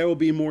 there will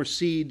be more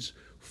seeds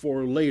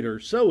for later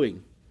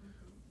sowing.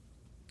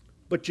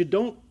 But you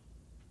don't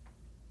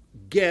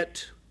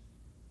get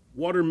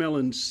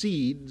watermelon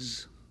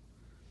seeds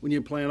when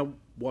you plant a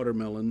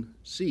watermelon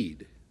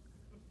seed.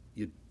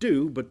 You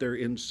do, but they're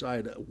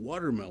inside a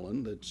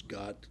watermelon that's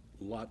got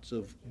lots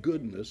of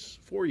goodness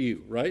for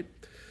you, right?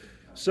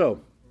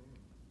 So,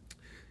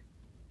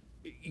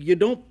 you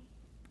don't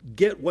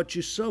get what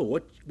you sow.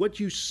 What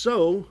you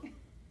sow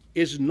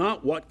is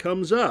not what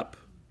comes up.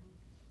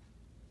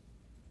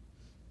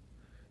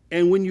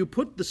 And when you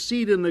put the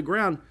seed in the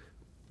ground,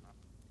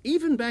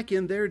 even back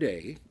in their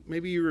day,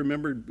 maybe you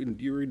remember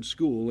you were in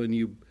school and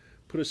you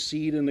put a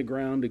seed in the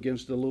ground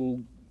against a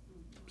little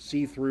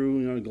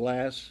see-through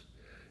glass,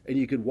 and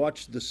you could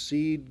watch the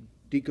seed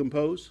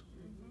decompose.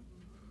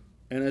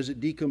 And as it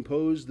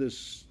decomposed,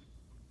 this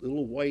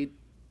little white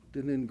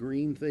and then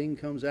green thing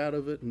comes out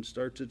of it and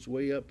starts its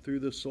way up through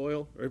the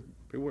soil.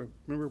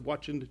 Remember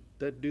watching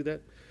that do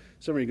that?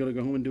 Some of you are going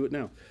to go home and do it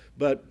now.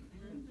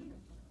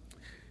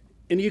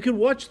 And you can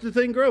watch the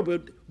thing grow,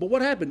 but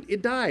what happened?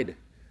 It died.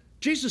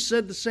 Jesus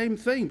said the same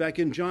thing back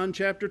in John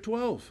chapter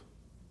 12.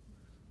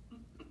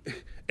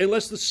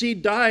 Unless the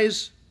seed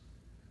dies,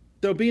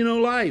 there'll be no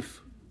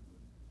life.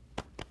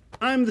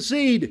 I'm the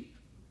seed.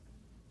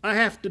 I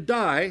have to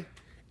die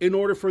in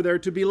order for there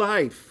to be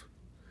life.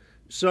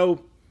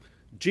 So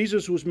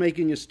Jesus was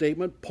making a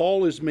statement.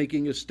 Paul is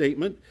making a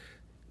statement.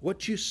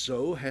 What you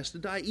sow has to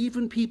die.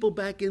 Even people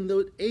back in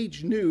the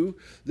age knew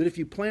that if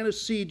you plant a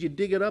seed, you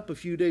dig it up a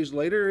few days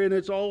later and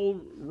it's all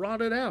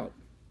rotted out.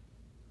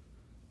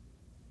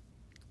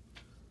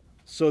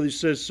 So he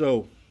says,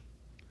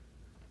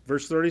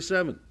 verse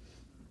 37,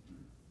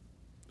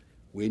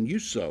 when you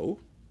sow,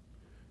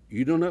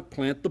 you do not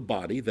plant the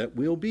body that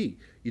will be.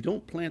 You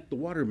don't plant the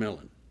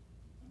watermelon.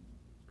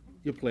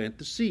 You plant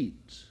the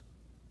seeds.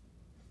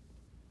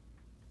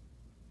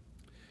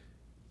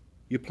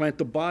 You plant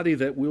the body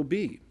that will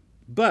be,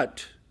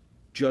 but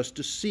just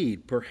a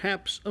seed,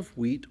 perhaps of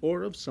wheat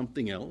or of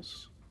something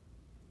else.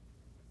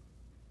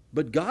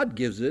 But God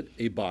gives it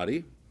a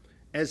body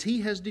as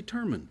he has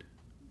determined.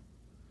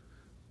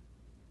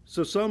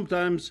 So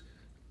sometimes,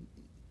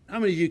 how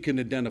many of you can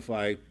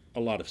identify a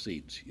lot of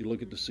seeds? You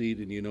look at the seed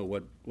and you know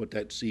what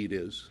that seed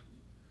is.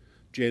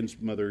 Jen's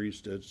mother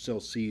used to sell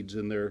seeds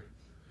in their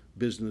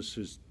business.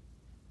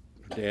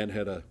 Her dad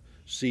had a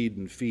seed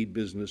and feed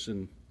business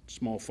in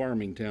small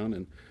farming town,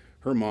 and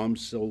her mom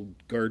sold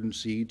garden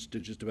seeds to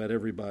just about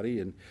everybody.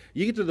 And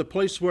you get to the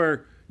place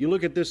where you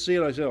look at this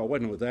seed, I say, I know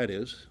what that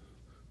is.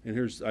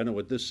 And I know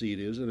what this seed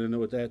is, and I know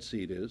what that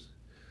seed is.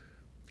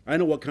 I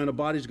know what kind of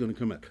body's going to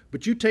come out.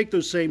 But you take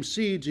those same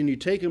seeds and you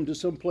take them to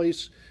some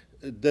place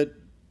that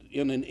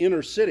in an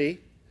inner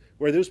city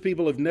where those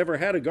people have never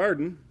had a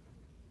garden,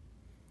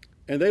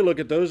 and they look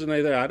at those and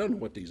they say, I don't know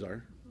what these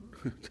are.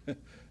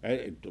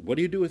 What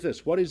do you do with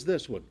this? What is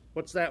this one?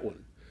 What's that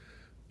one?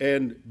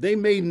 And they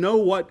may know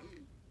what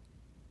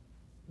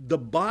the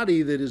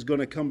body that is going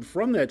to come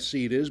from that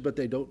seed is, but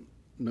they don't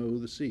know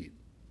the seed.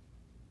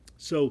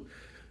 So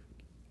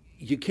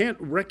you can't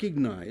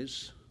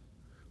recognize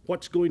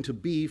what's going to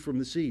be from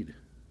the seed.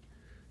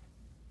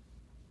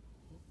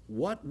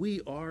 What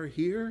we are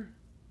here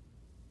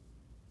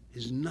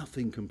is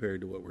nothing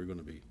compared to what we're going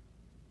to be.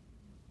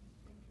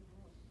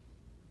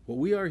 What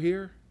we are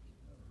here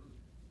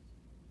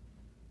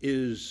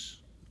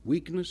is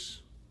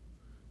weakness,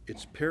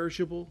 it's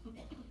perishable,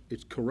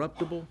 it's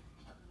corruptible,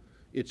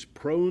 it's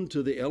prone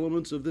to the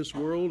elements of this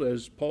world,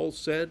 as Paul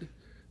said.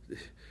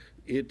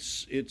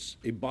 It's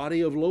a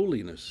body of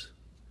lowliness,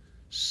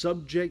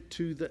 subject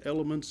to the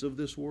elements of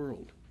this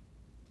world.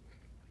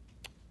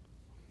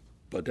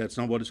 But that's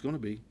not what it's going to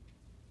be.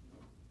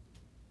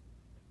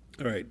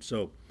 All right,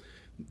 so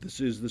this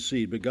is the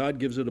seed. But God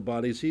gives it a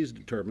body as He's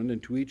determined,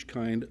 and to each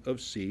kind of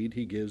seed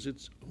He gives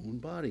its own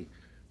body.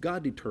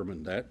 God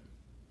determined that.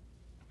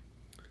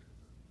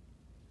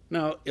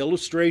 Now,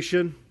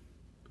 illustration.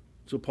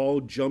 So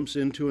Paul jumps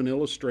into an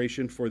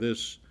illustration for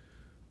this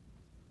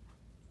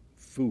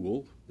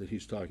fool that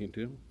he's talking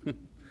to.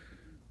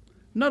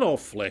 Not all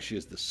flesh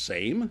is the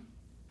same.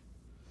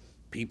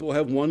 People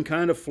have one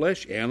kind of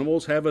flesh,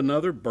 animals have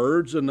another,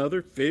 birds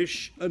another,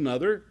 fish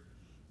another.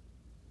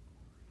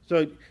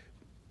 So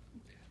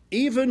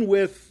even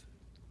with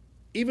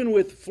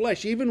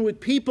flesh, even with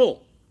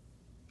people,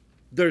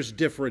 there's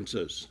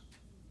differences.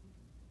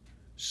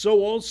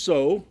 So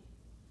also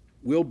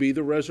will be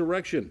the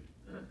resurrection.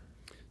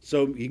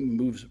 So he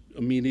moves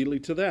immediately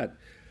to that.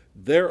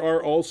 There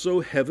are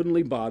also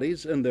heavenly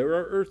bodies and there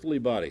are earthly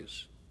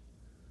bodies.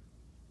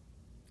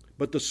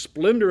 But the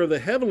splendor of the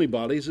heavenly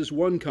bodies is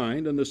one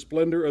kind, and the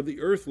splendor of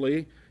the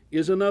earthly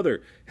is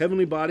another.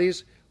 Heavenly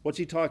bodies, what's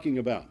he talking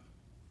about?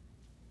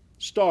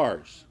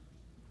 Stars,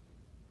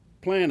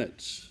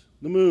 planets,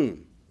 the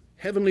moon,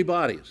 heavenly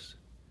bodies.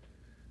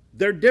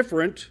 They're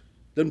different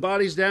than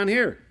bodies down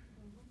here.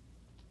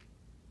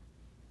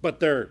 But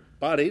they're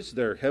bodies,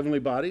 they're heavenly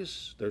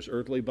bodies, there's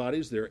earthly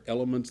bodies, there are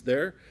elements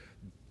there.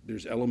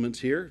 There's elements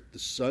here. The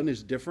sun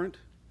is different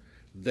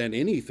than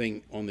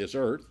anything on this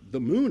earth. The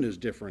moon is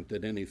different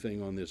than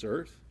anything on this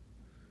earth.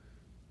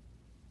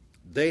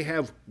 They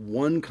have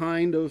one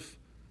kind of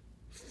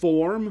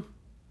form,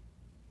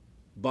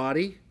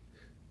 body.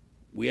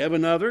 We have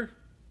another.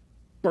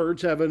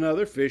 Birds have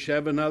another. Fish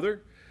have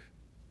another.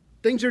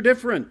 Things are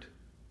different.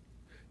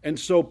 And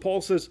so Paul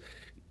says,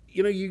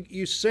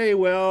 you say,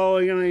 well,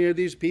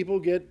 these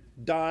people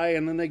die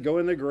and then they go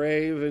in the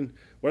grave, and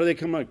what are they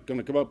going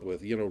to come up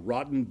with?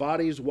 Rotten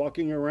bodies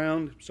walking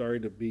around. Sorry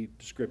to be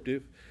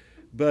descriptive.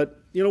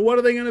 But, what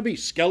are they going to be?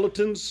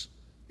 Skeletons,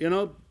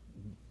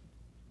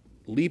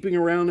 leaping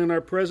around in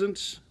our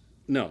presence?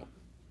 No.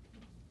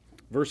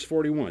 Verse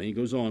 41, he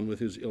goes on with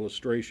his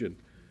illustration.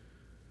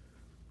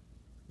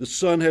 The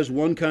sun has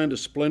one kind of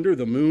splendor,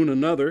 the moon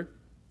another,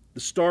 the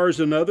stars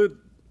another,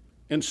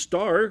 and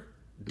star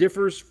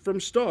differs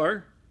from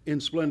star in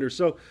splendor.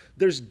 So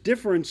there's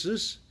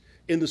differences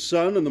in the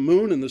sun and the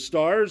moon and the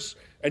stars,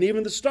 and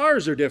even the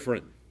stars are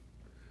different.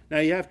 Now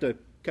you have to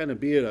kind of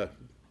be at a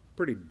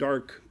pretty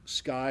dark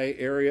sky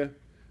area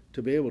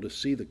to be able to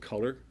see the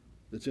color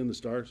that's in the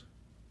stars.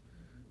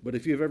 But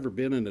if you've ever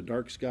been in a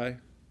dark sky,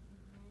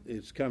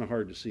 it's kind of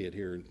hard to see it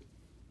here.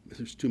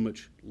 There's too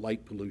much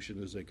light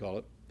pollution, as they call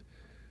it.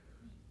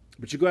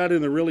 But you go out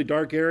in a really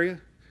dark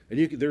area,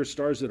 and there are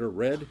stars that are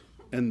red,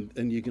 and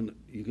you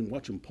can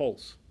watch them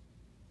pulse.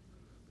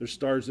 There's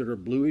stars that are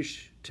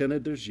bluish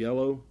tinted. There's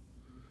yellow.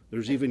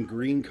 There's even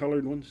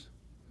green-colored ones.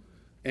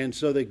 And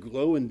so they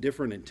glow in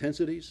different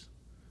intensities,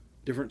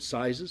 different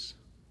sizes,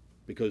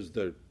 because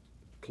they're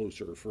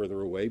closer or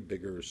further away,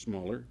 bigger or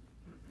smaller.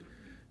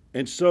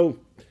 And so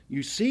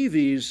you see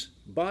these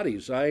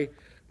bodies. I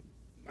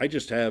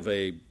just have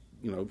a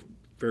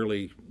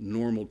fairly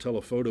normal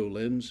telephoto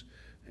lens,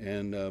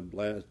 and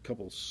it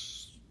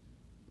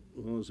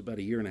was about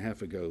a year and a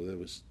half ago. There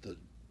was the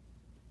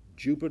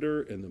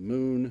Jupiter and the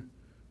moon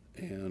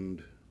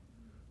and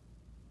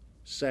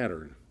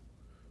Saturn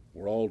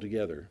were all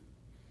together.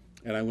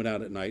 And I went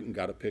out at night and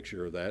got a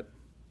picture of that.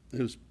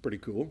 It was pretty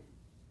cool.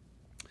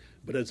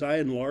 But as I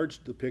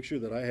enlarged the picture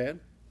that I had,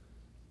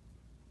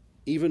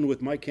 even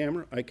with my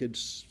camera, I could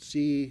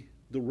see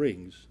the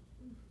rings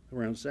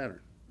around Saturn.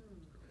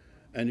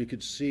 And you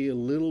could see a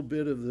little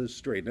bit of the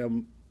strait.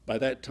 Now, by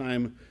that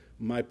time,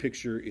 my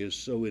picture is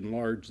so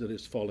enlarged that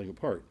it's falling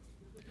apart.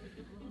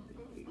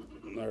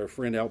 Our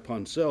friend Al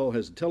Poncel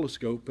has a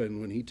telescope, and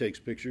when he takes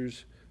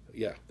pictures,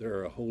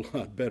 they're a whole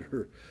lot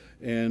better.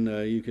 And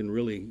you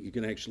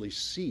can actually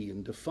see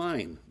and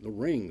define the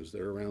rings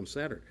that are around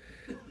Saturn.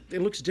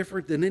 It looks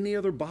different than any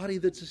other body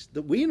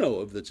that we know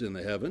of that's in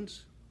the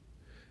heavens.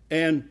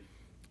 And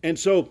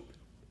so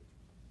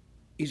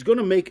he's going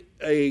to make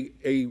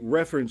a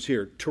reference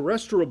here.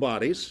 Terrestrial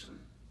bodies,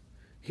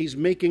 he's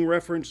making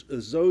reference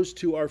as those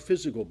to our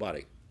physical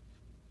body.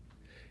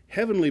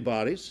 Heavenly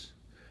bodies,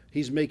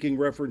 he's making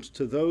reference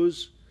to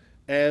those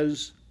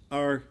as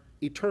our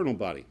eternal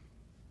body,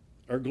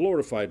 our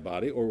glorified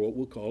body, or what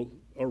we'll call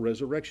our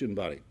resurrection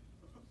body.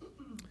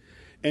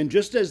 And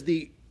just as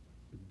the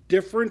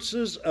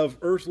differences of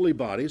earthly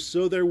bodies,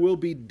 so there will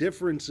be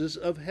differences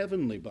of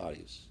heavenly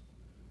bodies.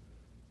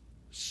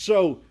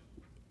 So,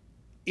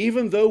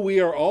 even though we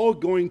are all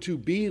going to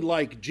be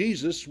like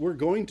Jesus, we're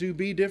going to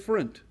be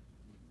different.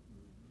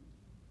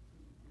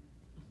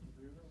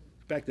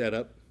 Back that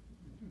up.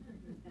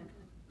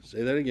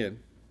 Say that again.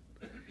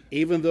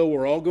 Even though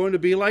we're all going to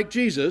be like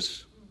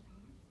Jesus,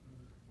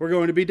 we're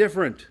going to be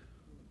different.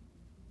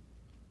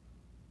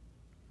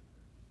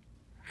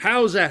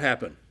 How's that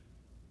happen?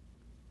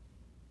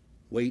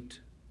 Wait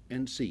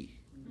and see.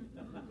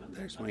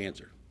 There's my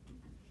answer.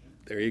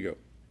 There you go.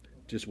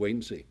 Just wait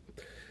and see.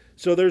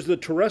 So there's the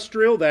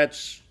terrestrial,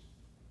 that's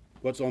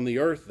what's on the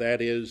earth,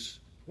 that is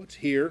what's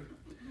here.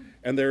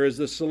 And there is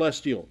the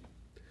celestial,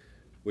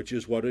 which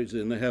is what is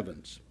in the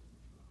heavens.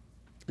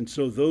 And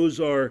so those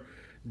are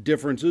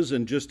differences,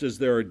 and just as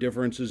there are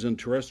differences in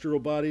terrestrial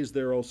bodies,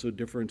 there are also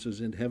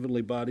differences in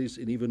heavenly bodies,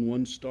 and even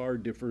one star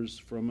differs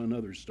from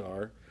another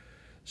star,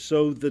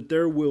 so that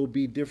there will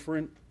be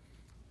different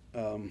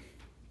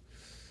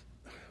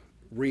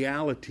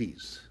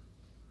realities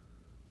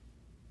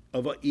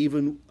of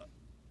even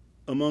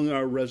among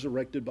our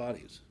resurrected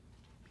bodies,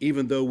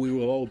 even though we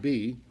will all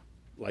be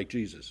like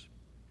Jesus.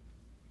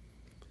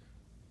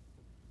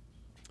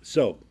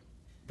 So,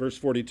 verse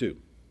 42.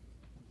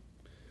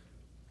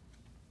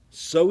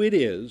 So it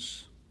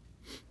is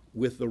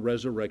with the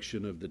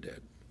resurrection of the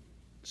dead.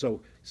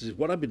 So, this is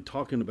what I've been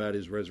talking about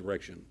is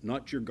resurrection,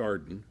 not your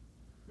garden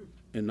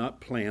and not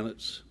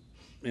planets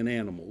and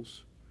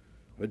animals.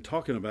 I've been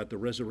talking about the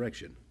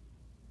resurrection.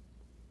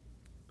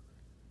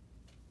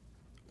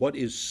 What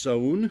is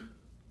sown?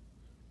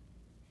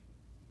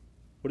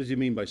 What does he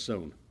mean by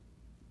sown?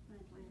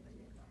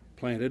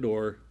 Planted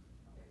or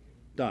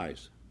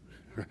dies,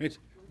 right?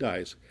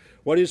 Dies.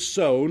 What is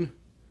sown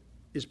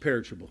is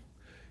perishable.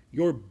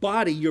 Your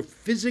body, your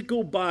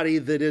physical body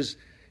that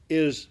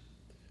is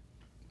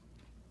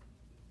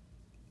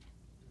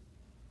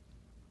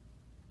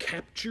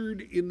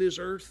captured in this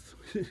earth,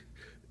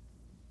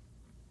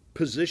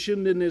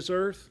 positioned in this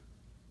earth,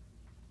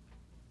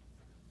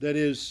 that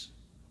is,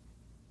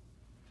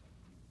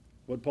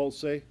 what Paul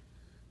say?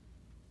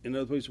 In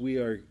other words, we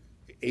are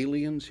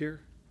aliens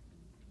here.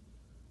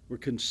 We're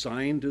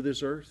consigned to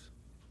this earth.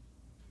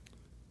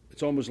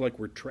 It's almost like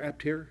we're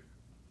trapped here.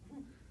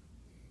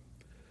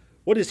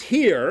 What is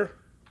here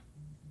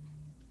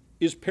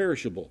is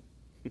perishable.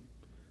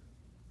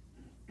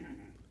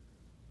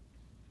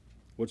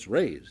 What's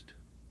raised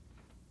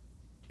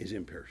is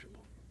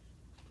imperishable.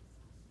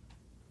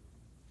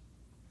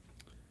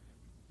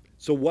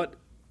 So what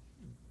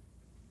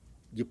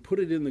you put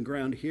it in the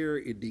ground here,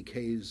 it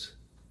decays.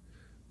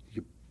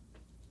 You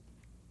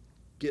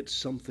get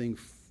something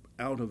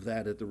out of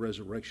that at the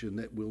resurrection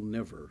that will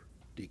never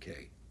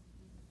decay,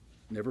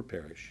 never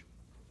perish.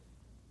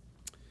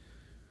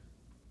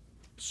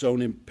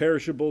 Sown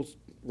imperishable,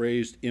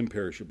 raised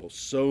imperishable.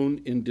 Sown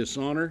in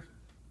dishonor,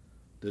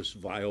 this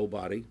vile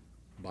body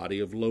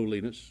of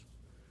lowliness,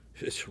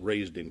 is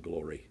raised in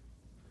glory.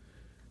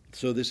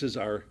 So this is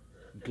our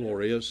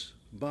glorious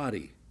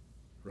body,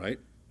 right?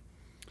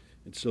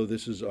 And so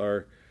this is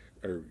our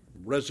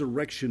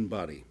resurrection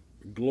body,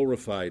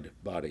 glorified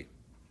body.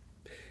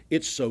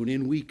 It's sown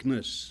in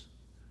weakness.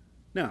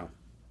 Now,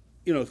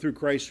 through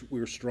Christ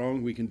we're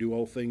strong. We can do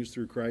all things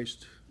through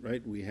Christ,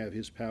 right? We have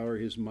his power,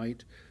 his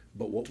might.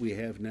 But what we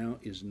have now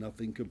is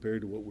nothing compared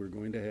to what we're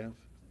going to have.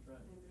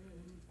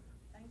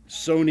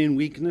 Sown in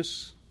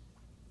weakness,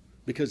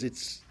 because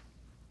it's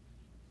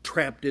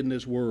trapped in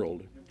this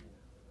world.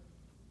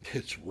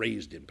 It's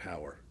raised in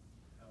power.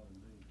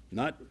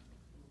 Not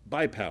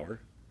by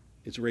power,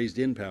 it's raised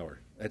in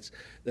power.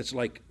 That's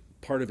like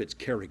part of its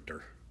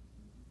character.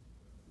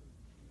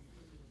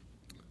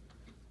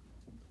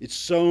 It's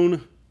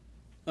sown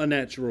a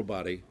natural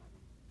body.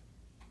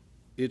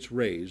 It's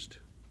raised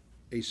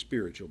a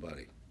spiritual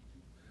body.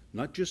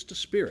 Not just a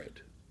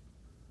spirit,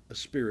 a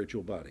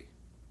spiritual body.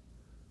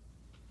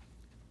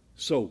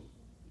 So,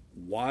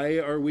 why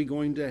are we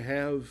going to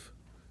have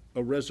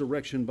a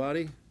resurrection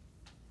body?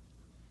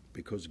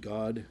 Because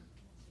God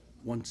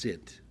wants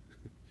it.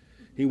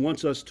 He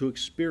wants us to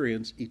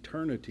experience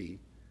eternity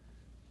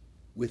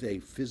with a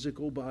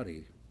physical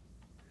body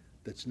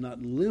that's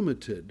not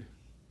limited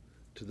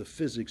to the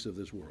physics of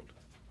this world.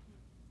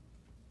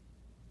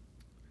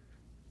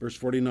 Verse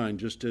 49,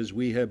 just as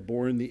we have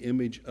borne the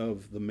image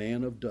of the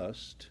man of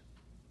dust,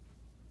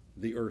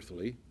 the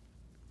earthly,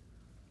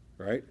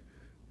 right?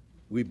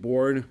 We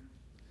borne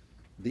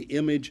the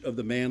image of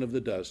the man of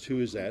the dust. Who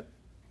is that?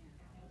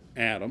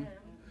 Adam.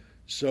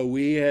 So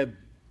we have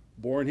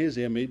borne his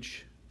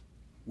image.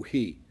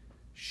 We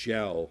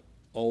shall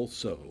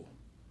also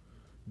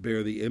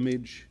bear the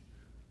image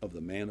of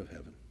the man of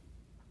heaven.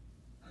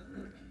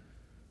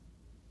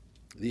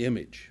 The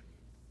image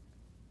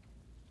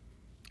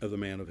of the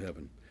man of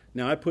heaven.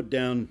 Now, I put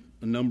down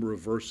a number of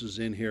verses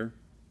in here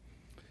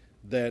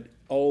that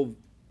all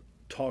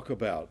talk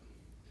about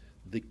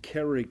the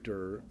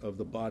character of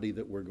the body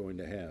that we're going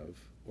to have,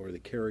 or the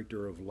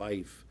character of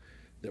life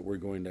that we're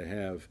going to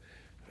have.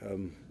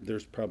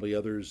 There's probably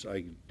others.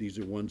 These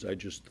are ones I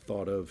just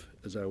thought of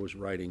as I was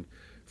writing.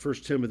 1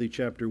 Timothy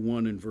chapter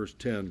 1 and verse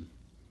 10,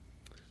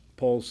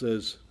 Paul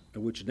says,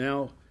 which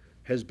now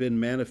has been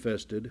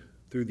manifested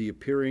through the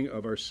appearing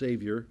of our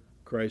Savior,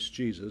 Christ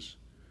Jesus,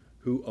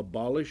 who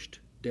abolished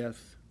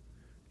death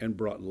and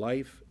brought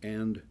life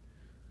and,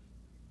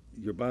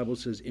 your Bible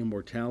says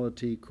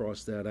immortality,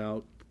 cross that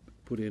out,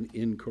 put in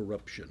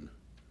incorruption.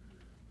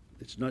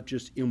 It's not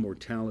just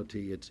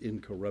immortality, it's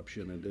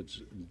incorruption, and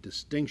it's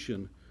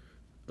distinction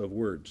of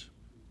words.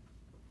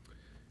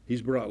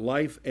 He's brought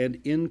life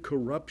and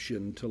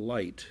incorruption to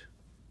light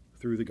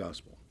through the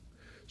gospel.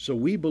 So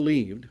we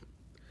believed,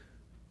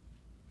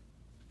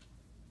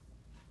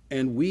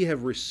 and we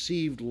have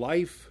received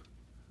life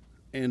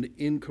and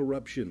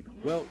incorruption.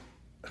 Well,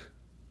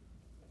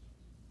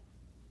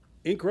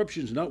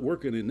 incorruption's not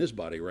working in this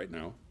body right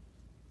now,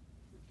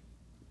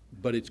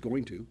 but it's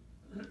going to.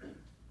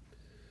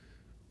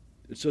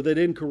 So that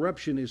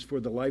incorruption is for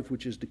the life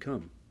which is to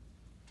come.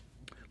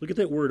 Look at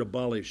that word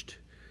abolished.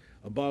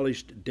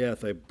 Abolished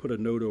death. I put a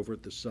note over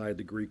at the side.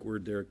 The Greek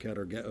word there,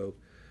 katargeo,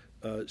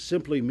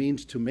 simply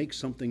means to make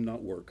something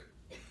not work.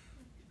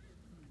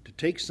 To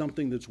take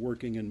something that's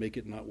working and make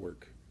it not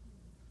work.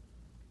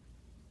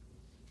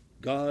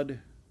 God,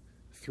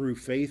 through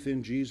faith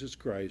in Jesus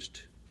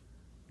Christ,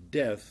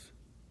 death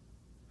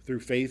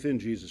through faith in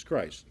Jesus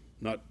Christ,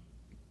 not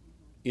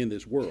in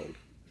this world,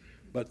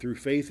 but through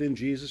faith in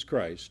Jesus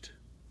Christ,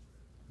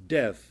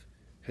 death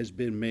has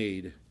been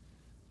made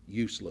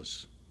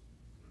useless.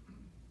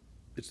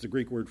 It's the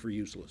Greek word for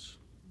useless.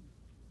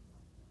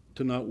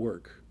 To not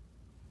work.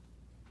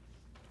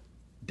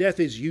 Death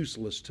is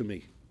useless to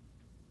me.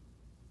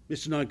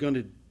 It's not going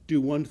to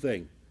do one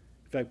thing.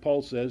 In fact,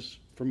 Paul says,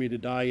 for me to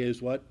die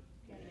is what?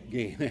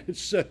 Gain.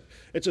 It's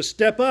a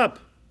step up.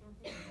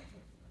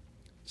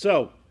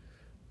 So,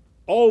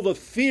 all the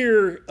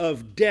fear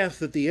of death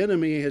that the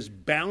enemy has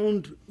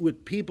bound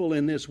with people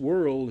in this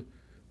world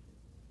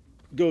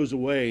goes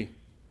away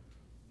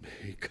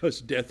because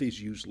death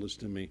is useless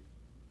to me.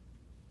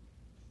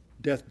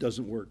 Death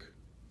doesn't work.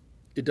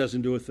 It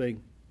doesn't do a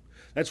thing.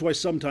 That's why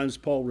sometimes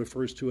Paul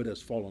refers to it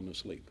as fallen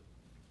asleep.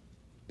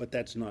 But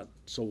that's not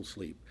soul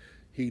sleep.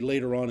 He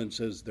later on and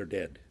says they're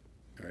dead.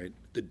 All right?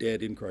 The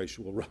dead in Christ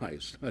will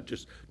rise. Not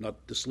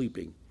the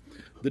sleeping.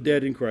 The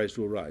dead in Christ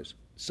will rise.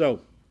 So,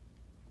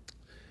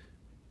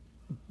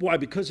 why?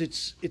 Because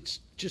it's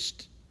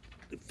just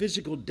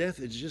physical death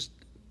is just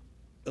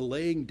a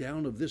laying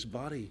down of this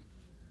body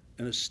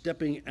and a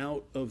stepping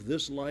out of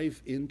this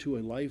life into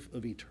a life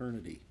of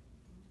eternity.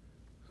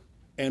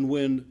 And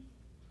when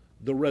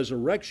the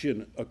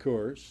resurrection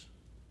occurs,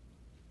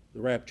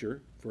 the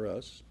rapture for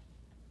us,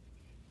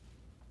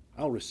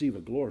 I'll receive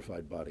a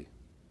glorified body,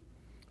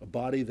 a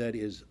body that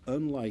is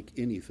unlike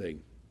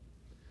anything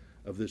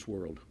of this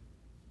world.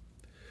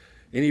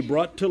 And he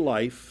brought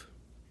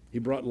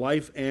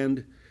life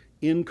and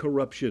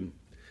incorruption.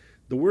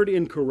 The word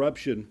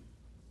incorruption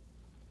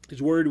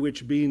is a word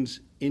which means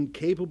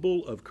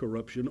incapable of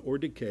corruption or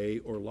decay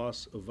or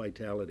loss of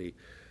vitality.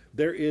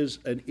 There is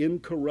an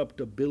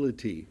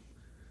incorruptibility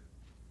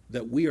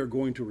that we are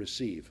going to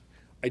receive.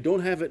 I don't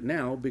have it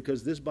now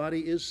because this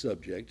body is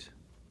subject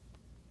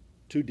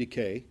to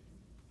decay.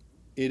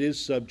 It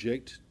is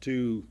subject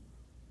to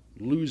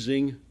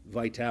losing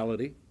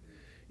vitality.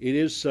 It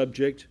is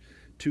subject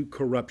to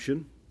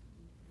corruption.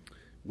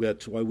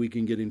 That's why we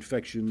can get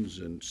infections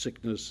and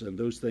sickness and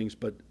those things.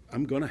 But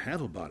I'm going to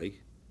have a body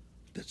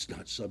that's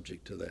not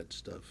subject to that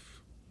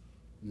stuff.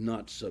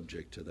 Not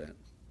subject to that.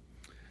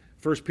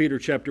 1 Peter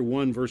chapter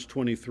 1, verse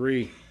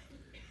 23.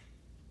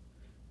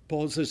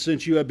 Paul says,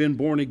 since you have been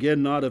born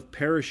again, not of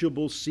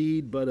perishable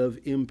seed, but of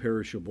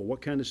imperishable.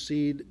 What kind of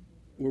seed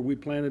were we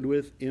planted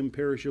with?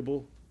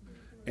 Imperishable.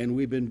 And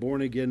we've been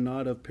born again,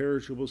 not of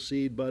perishable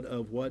seed, but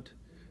of what?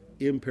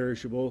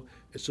 Imperishable.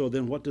 So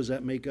then what does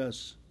that make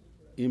us?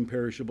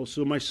 Imperishable.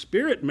 So my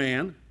spirit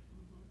man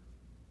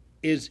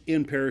is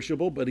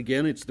imperishable, but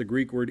again, it's the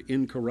Greek word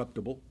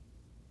incorruptible.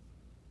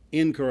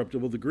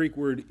 Incorruptible. The Greek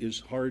word is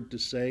hard to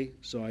say,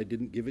 so I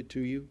didn't give it to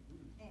you.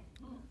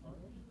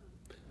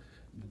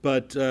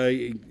 But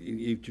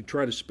if you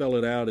try to spell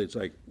it out, it's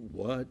like,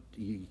 what?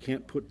 You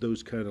can't put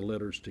those kind of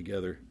letters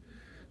together.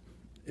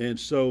 And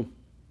so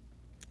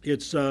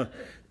it's,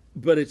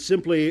 but it's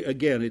simply,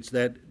 again, it's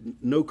that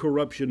no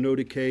corruption, no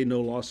decay,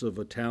 no loss of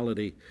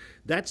vitality.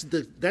 That's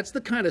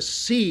the kind of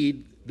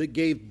seed that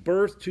gave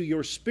birth to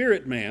your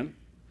spirit man.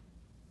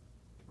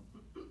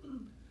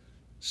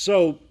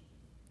 So,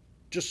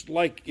 just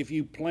like if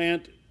you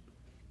plant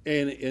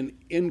an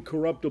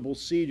incorruptible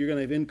seed, you're going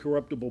to have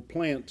incorruptible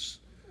plants.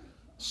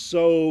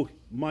 So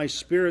my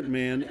spirit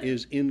man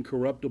is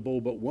incorruptible,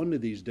 but one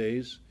of these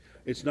days,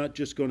 it's not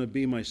just going to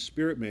be my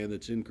spirit man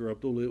that's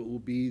incorruptible, it will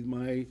be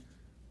my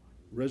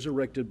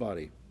resurrected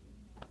body.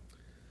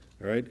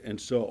 All right? And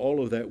so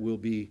all of that will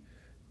be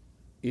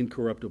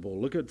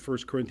incorruptible. Look at 1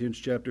 Corinthians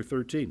chapter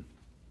 13.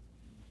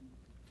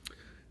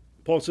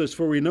 Paul says,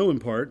 for we know in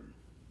part,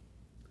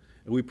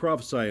 And we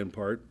prophesy in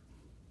part,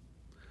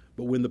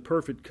 but when the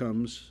perfect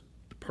comes,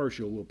 the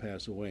partial will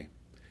pass away.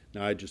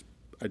 Now I just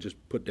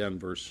put down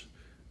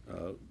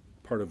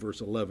part of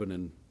verse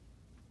 11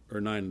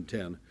 or 9 and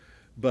 10,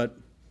 but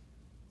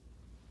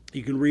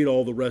you can read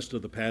all the rest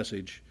of the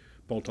passage.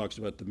 Paul talks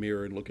about the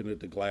mirror and looking at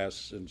the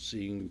glass and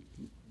seeing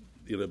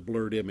a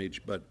blurred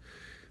image, but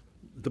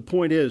the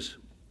point is,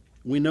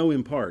 we know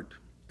in part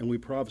and we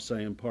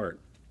prophesy in part.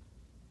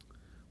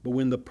 But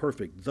when the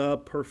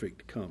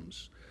perfect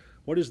comes,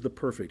 what is the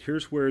perfect?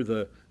 Here's where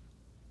the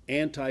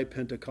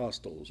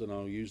anti-Pentecostals, and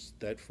I'll use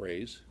that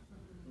phrase,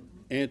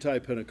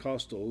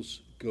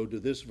 anti-Pentecostals go to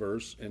this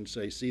verse and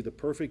say, see, the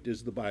perfect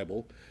is the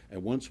Bible,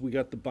 and once we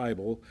got the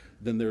Bible,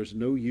 then there's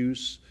no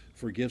use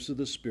for gifts of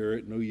the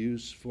Spirit, no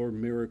use for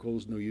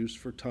miracles, no use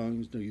for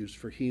tongues, no use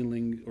for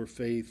healing or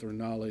faith or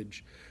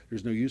knowledge.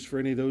 There's no use for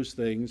any of those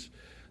things,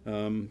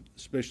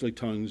 especially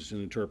tongues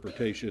and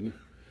interpretation.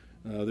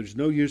 There's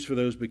no use for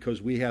those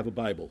because we have a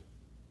Bible.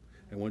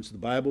 And once the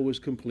Bible was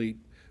complete,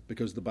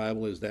 because the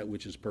Bible is that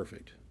which is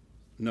perfect.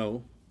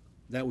 No,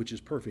 that which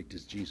is perfect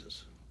is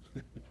Jesus.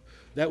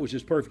 That which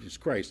is perfect is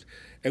Christ.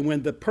 And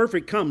when the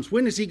perfect comes,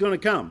 when is he going to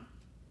come?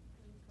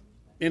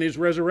 In his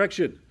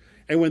resurrection.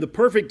 And when the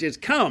perfect is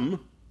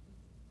come,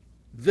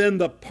 then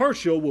the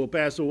partial will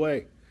pass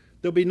away.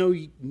 There'll be no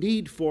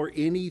need for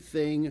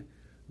anything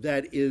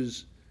that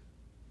is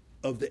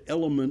of the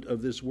element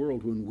of this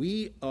world. When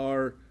we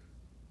are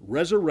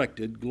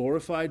resurrected,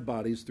 glorified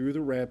bodies through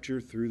the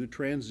rapture, through the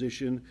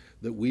transition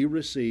that we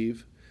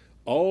receive,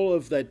 all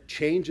of that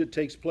change that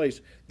takes place,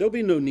 there'll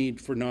be no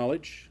need for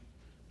knowledge,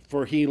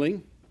 for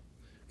healing,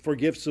 for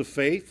gifts of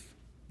faith.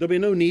 There'll be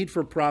no need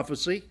for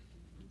prophecy.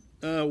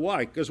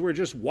 Why? Because we're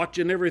just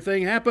watching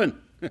everything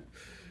happen.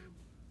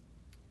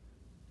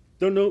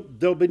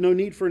 There'll be no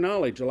need for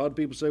knowledge. A lot of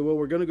people say, well,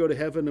 we're going to go to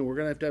heaven and we're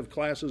going to have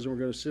classes and we're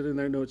going to sit in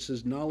there. No, it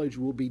says knowledge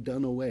will be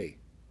done away.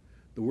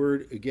 The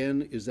word,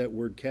 again, is that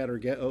word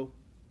katergeo.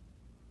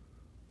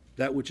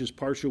 That which is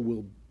partial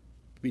will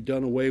be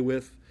done away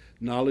with.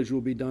 Knowledge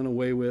will be done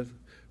away with.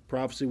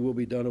 Prophecy will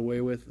be done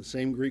away with. The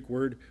same Greek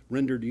word,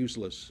 rendered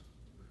useless.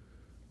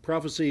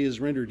 Prophecy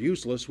is rendered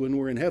useless when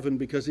we're in heaven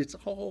because it's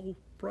all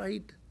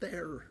right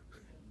there.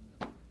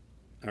 All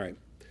right.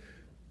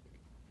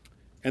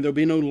 And there'll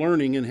be no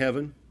learning in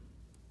heaven,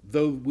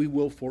 though we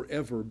will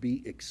forever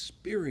be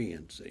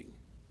experiencing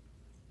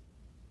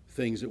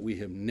things that we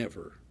have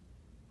never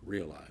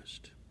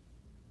realized.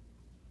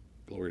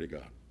 Glory to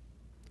God.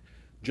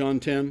 John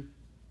 10,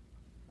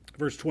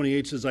 verse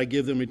 28 says, I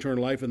give them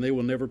eternal life and they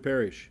will never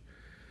perish.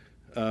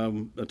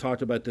 I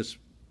talked about this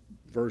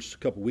verse a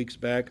couple weeks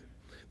back.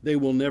 They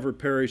will never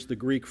perish. The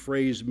Greek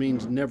phrase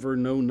means never,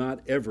 no, not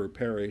ever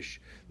perish.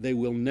 They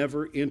will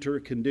never enter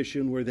a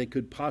condition where they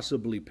could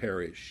possibly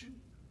perish.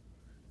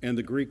 And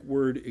the Greek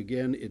word,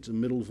 again, it's a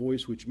middle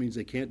voice, which means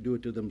they can't do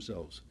it to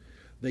themselves.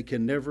 They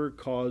can never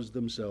cause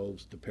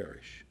themselves to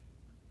perish.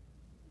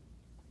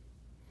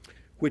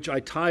 Which I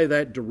tie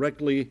that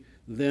directly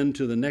then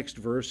to the next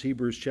verse,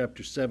 Hebrews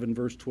chapter 7,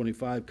 verse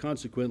 25.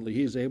 Consequently,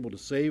 he is able to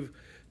save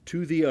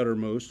to the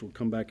uttermost, we'll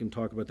come back and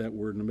talk about that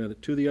word in a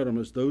minute, to the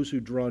uttermost, those who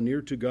draw near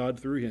to God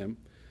through him,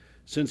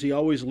 since he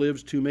always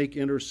lives to make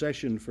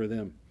intercession for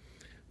them.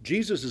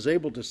 Jesus is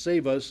able to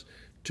save us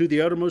to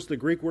the uttermost. The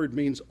Greek word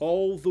means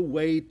all the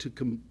way to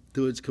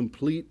its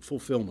complete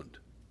fulfillment.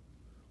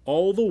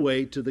 All the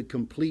way to the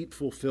complete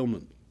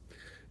fulfillment.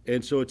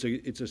 And so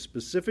it's a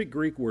specific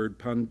Greek word,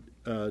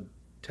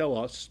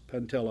 pantelos,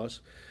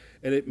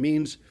 and it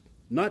means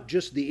not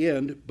just the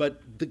end,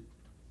 but the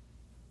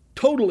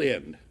total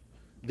end.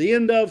 The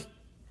end of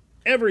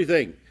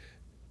everything.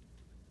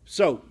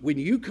 So when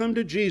you come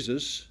to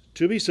Jesus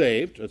to be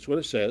saved, that's what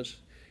it says,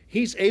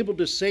 he's able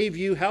to save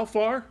you how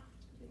far?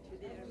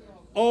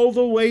 All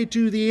the way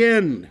to the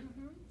end.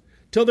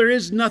 Till there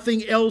is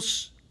nothing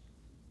else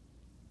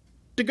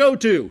to go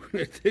to.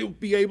 He'll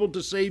be able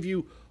to save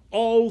you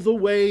all the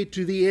way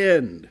to the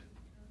end.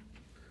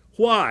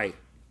 Why?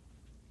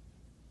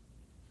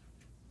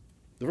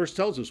 The verse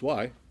tells us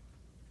why.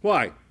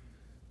 Why?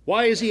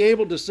 Why is he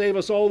able to save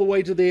us all the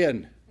way to the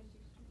end?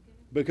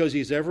 Because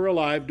he's ever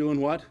alive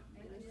doing what?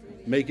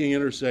 Making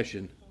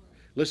intercession.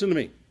 Listen to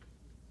me.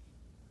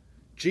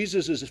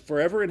 Jesus is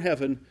forever in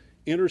heaven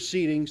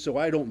interceding so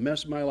I don't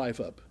mess my life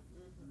up.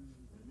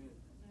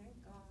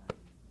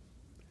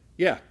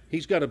 Yeah,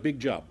 he's got a big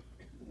job.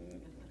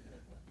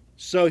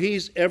 So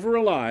he's ever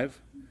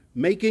alive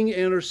making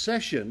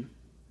intercession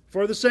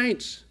for the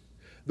saints.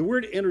 The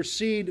word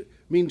intercede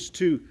means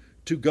to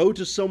go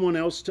to someone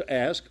else to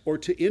ask, or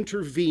to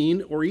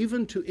intervene, or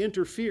even to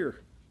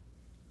interfere.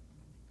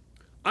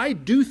 I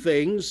do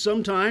things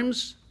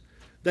sometimes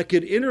that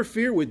could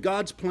interfere with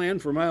God's plan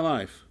for my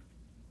life.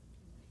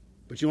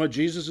 But you know what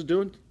Jesus is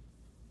doing?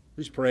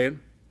 He's praying,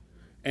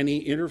 and he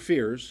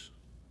interferes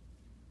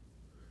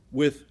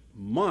with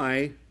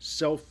my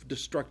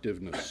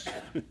self-destructiveness,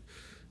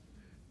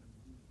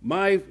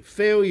 my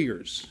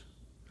failures,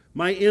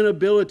 my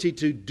inability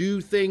to do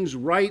things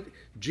right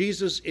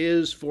Jesus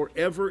is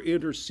forever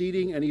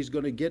interceding, and he's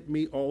going to get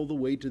me all the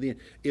way to the end.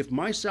 If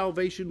my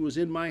salvation was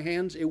in my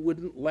hands, it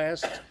wouldn't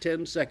last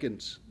 10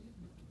 seconds.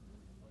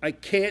 I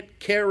can't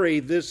carry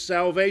this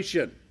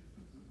salvation.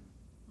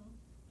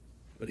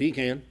 But he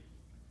can,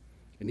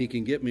 and he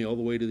can get me all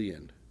the way to the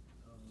end.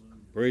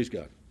 Praise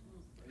God.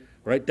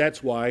 Right?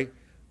 That's why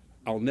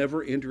I'll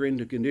never enter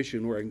into a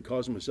condition where I can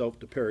cause myself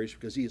to perish,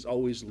 because he is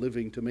always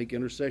living to make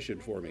intercession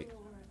for me.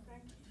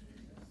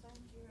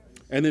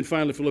 And then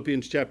finally,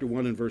 Philippians chapter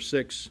 1 and verse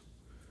 6.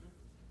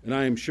 And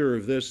I am sure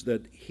of this,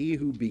 that he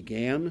who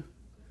began,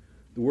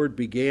 the word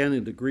began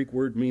in the Greek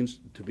word means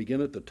to begin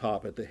at the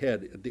top, at the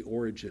head, at the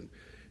origin.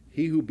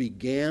 He who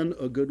began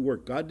a good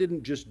work. God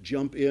didn't just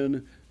jump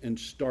in and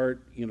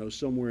start,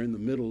 somewhere in the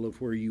middle of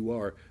where you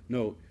are.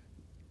 No,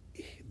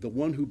 the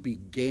one who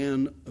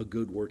began a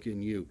good work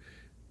in you.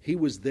 He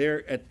was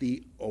there at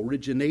the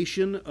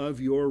origination of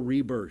your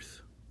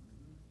rebirth.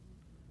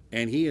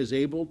 And he is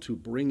able to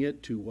bring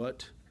it to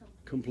what?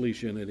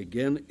 Completion. And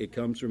again, it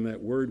comes from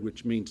that word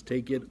which means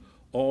take it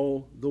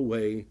all the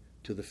way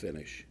to the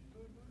finish.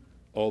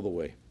 All the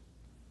way.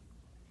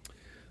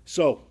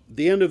 So,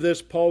 the end of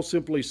this, Paul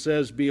simply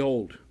says,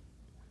 behold.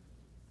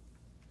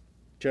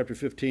 Chapter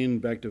 15,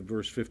 back to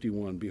verse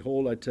 51.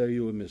 Behold, I tell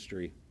you a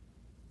mystery.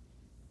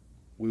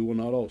 We will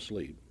not all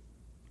sleep,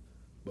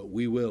 but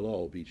we will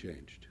all be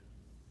changed.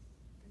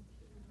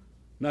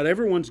 Not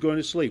everyone's going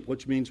to sleep,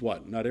 which means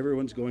what? Not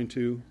everyone's going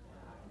to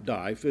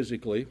die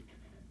physically.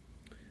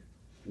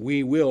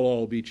 We will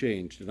all be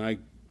changed. And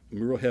I'm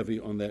real heavy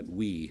on that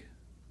we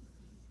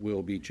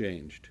will be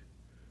changed.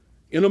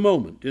 In a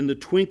moment, in the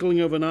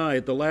twinkling of an eye,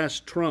 at the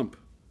last trump.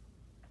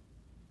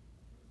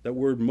 That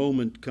word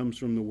moment comes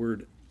from the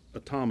word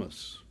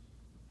atomos,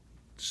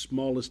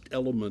 smallest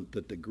element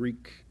that the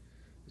Greek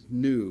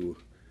knew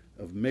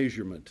of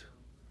measurement.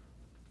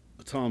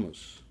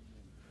 Atomos.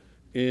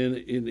 In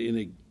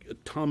an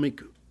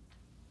atomic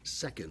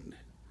second.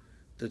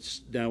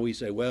 That's now we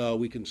say, well,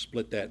 we can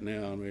split that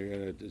now.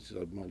 It's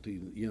a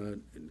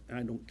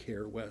I don't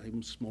care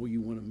how small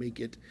you want to make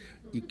it.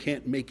 You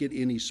can't make it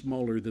any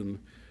smaller than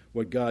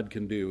what God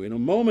can do. In a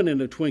moment, in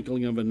the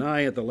twinkling of an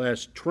eye, at the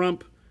last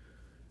trump,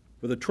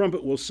 for the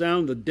trumpet will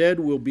sound, the dead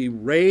will be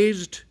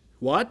raised,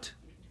 what?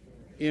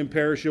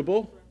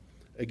 Imperishable.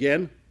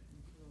 Again,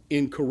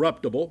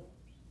 incorruptible.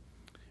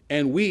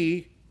 And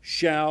we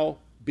shall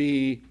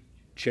be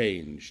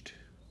changed.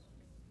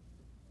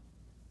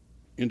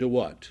 Into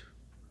what?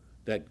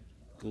 That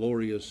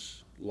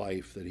glorious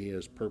life that he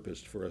has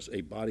purposed for us, a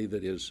body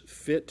that is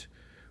fit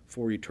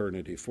for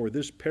eternity. For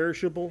this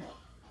perishable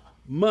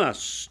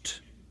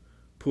must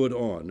put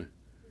on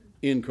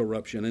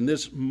incorruption, and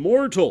this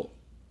mortal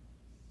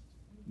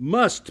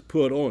must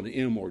put on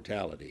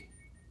immortality.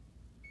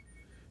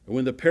 And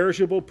when the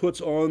perishable puts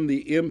on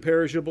the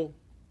imperishable,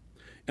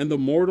 and the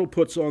mortal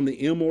puts on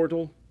the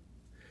immortal,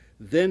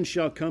 then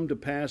shall come to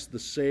pass the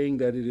saying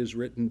that it is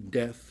written,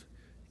 death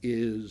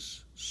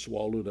is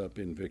swallowed up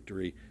in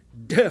victory.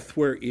 Death,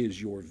 where is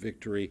your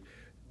victory?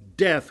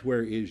 Death,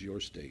 where is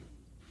your sting?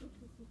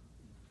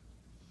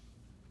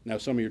 Now,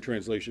 some of your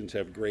translations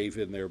have grave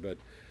in there, but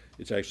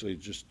it's actually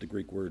just the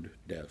Greek word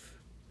death.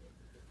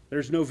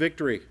 There's no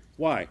victory.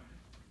 Why?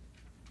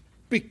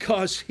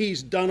 Because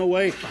he's done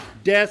away.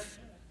 Death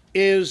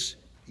is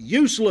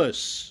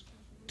useless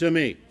to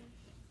me.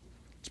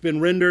 It's been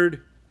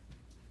rendered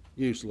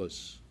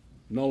useless,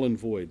 null and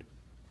void.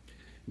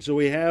 And so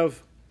we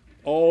have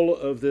all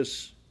of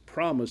this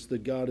promise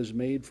that God has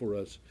made for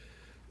us,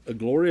 a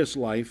glorious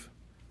life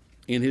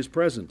in his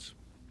presence.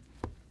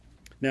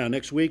 Now,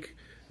 next week,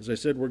 as I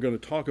said, we're going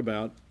to talk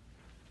about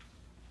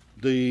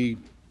the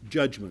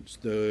judgments,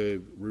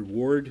 the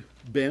reward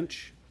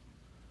bench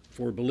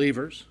for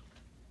believers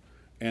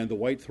and the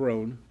white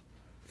throne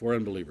for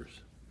unbelievers.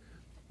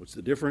 What's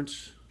the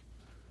difference?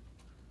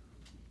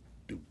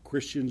 Do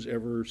Christians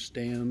ever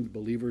stand,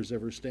 believers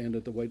ever stand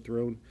at the white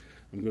throne?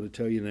 I'm going to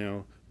tell you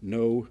now,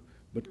 no,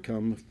 but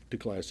come to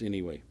class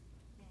anyway.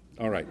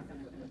 All right.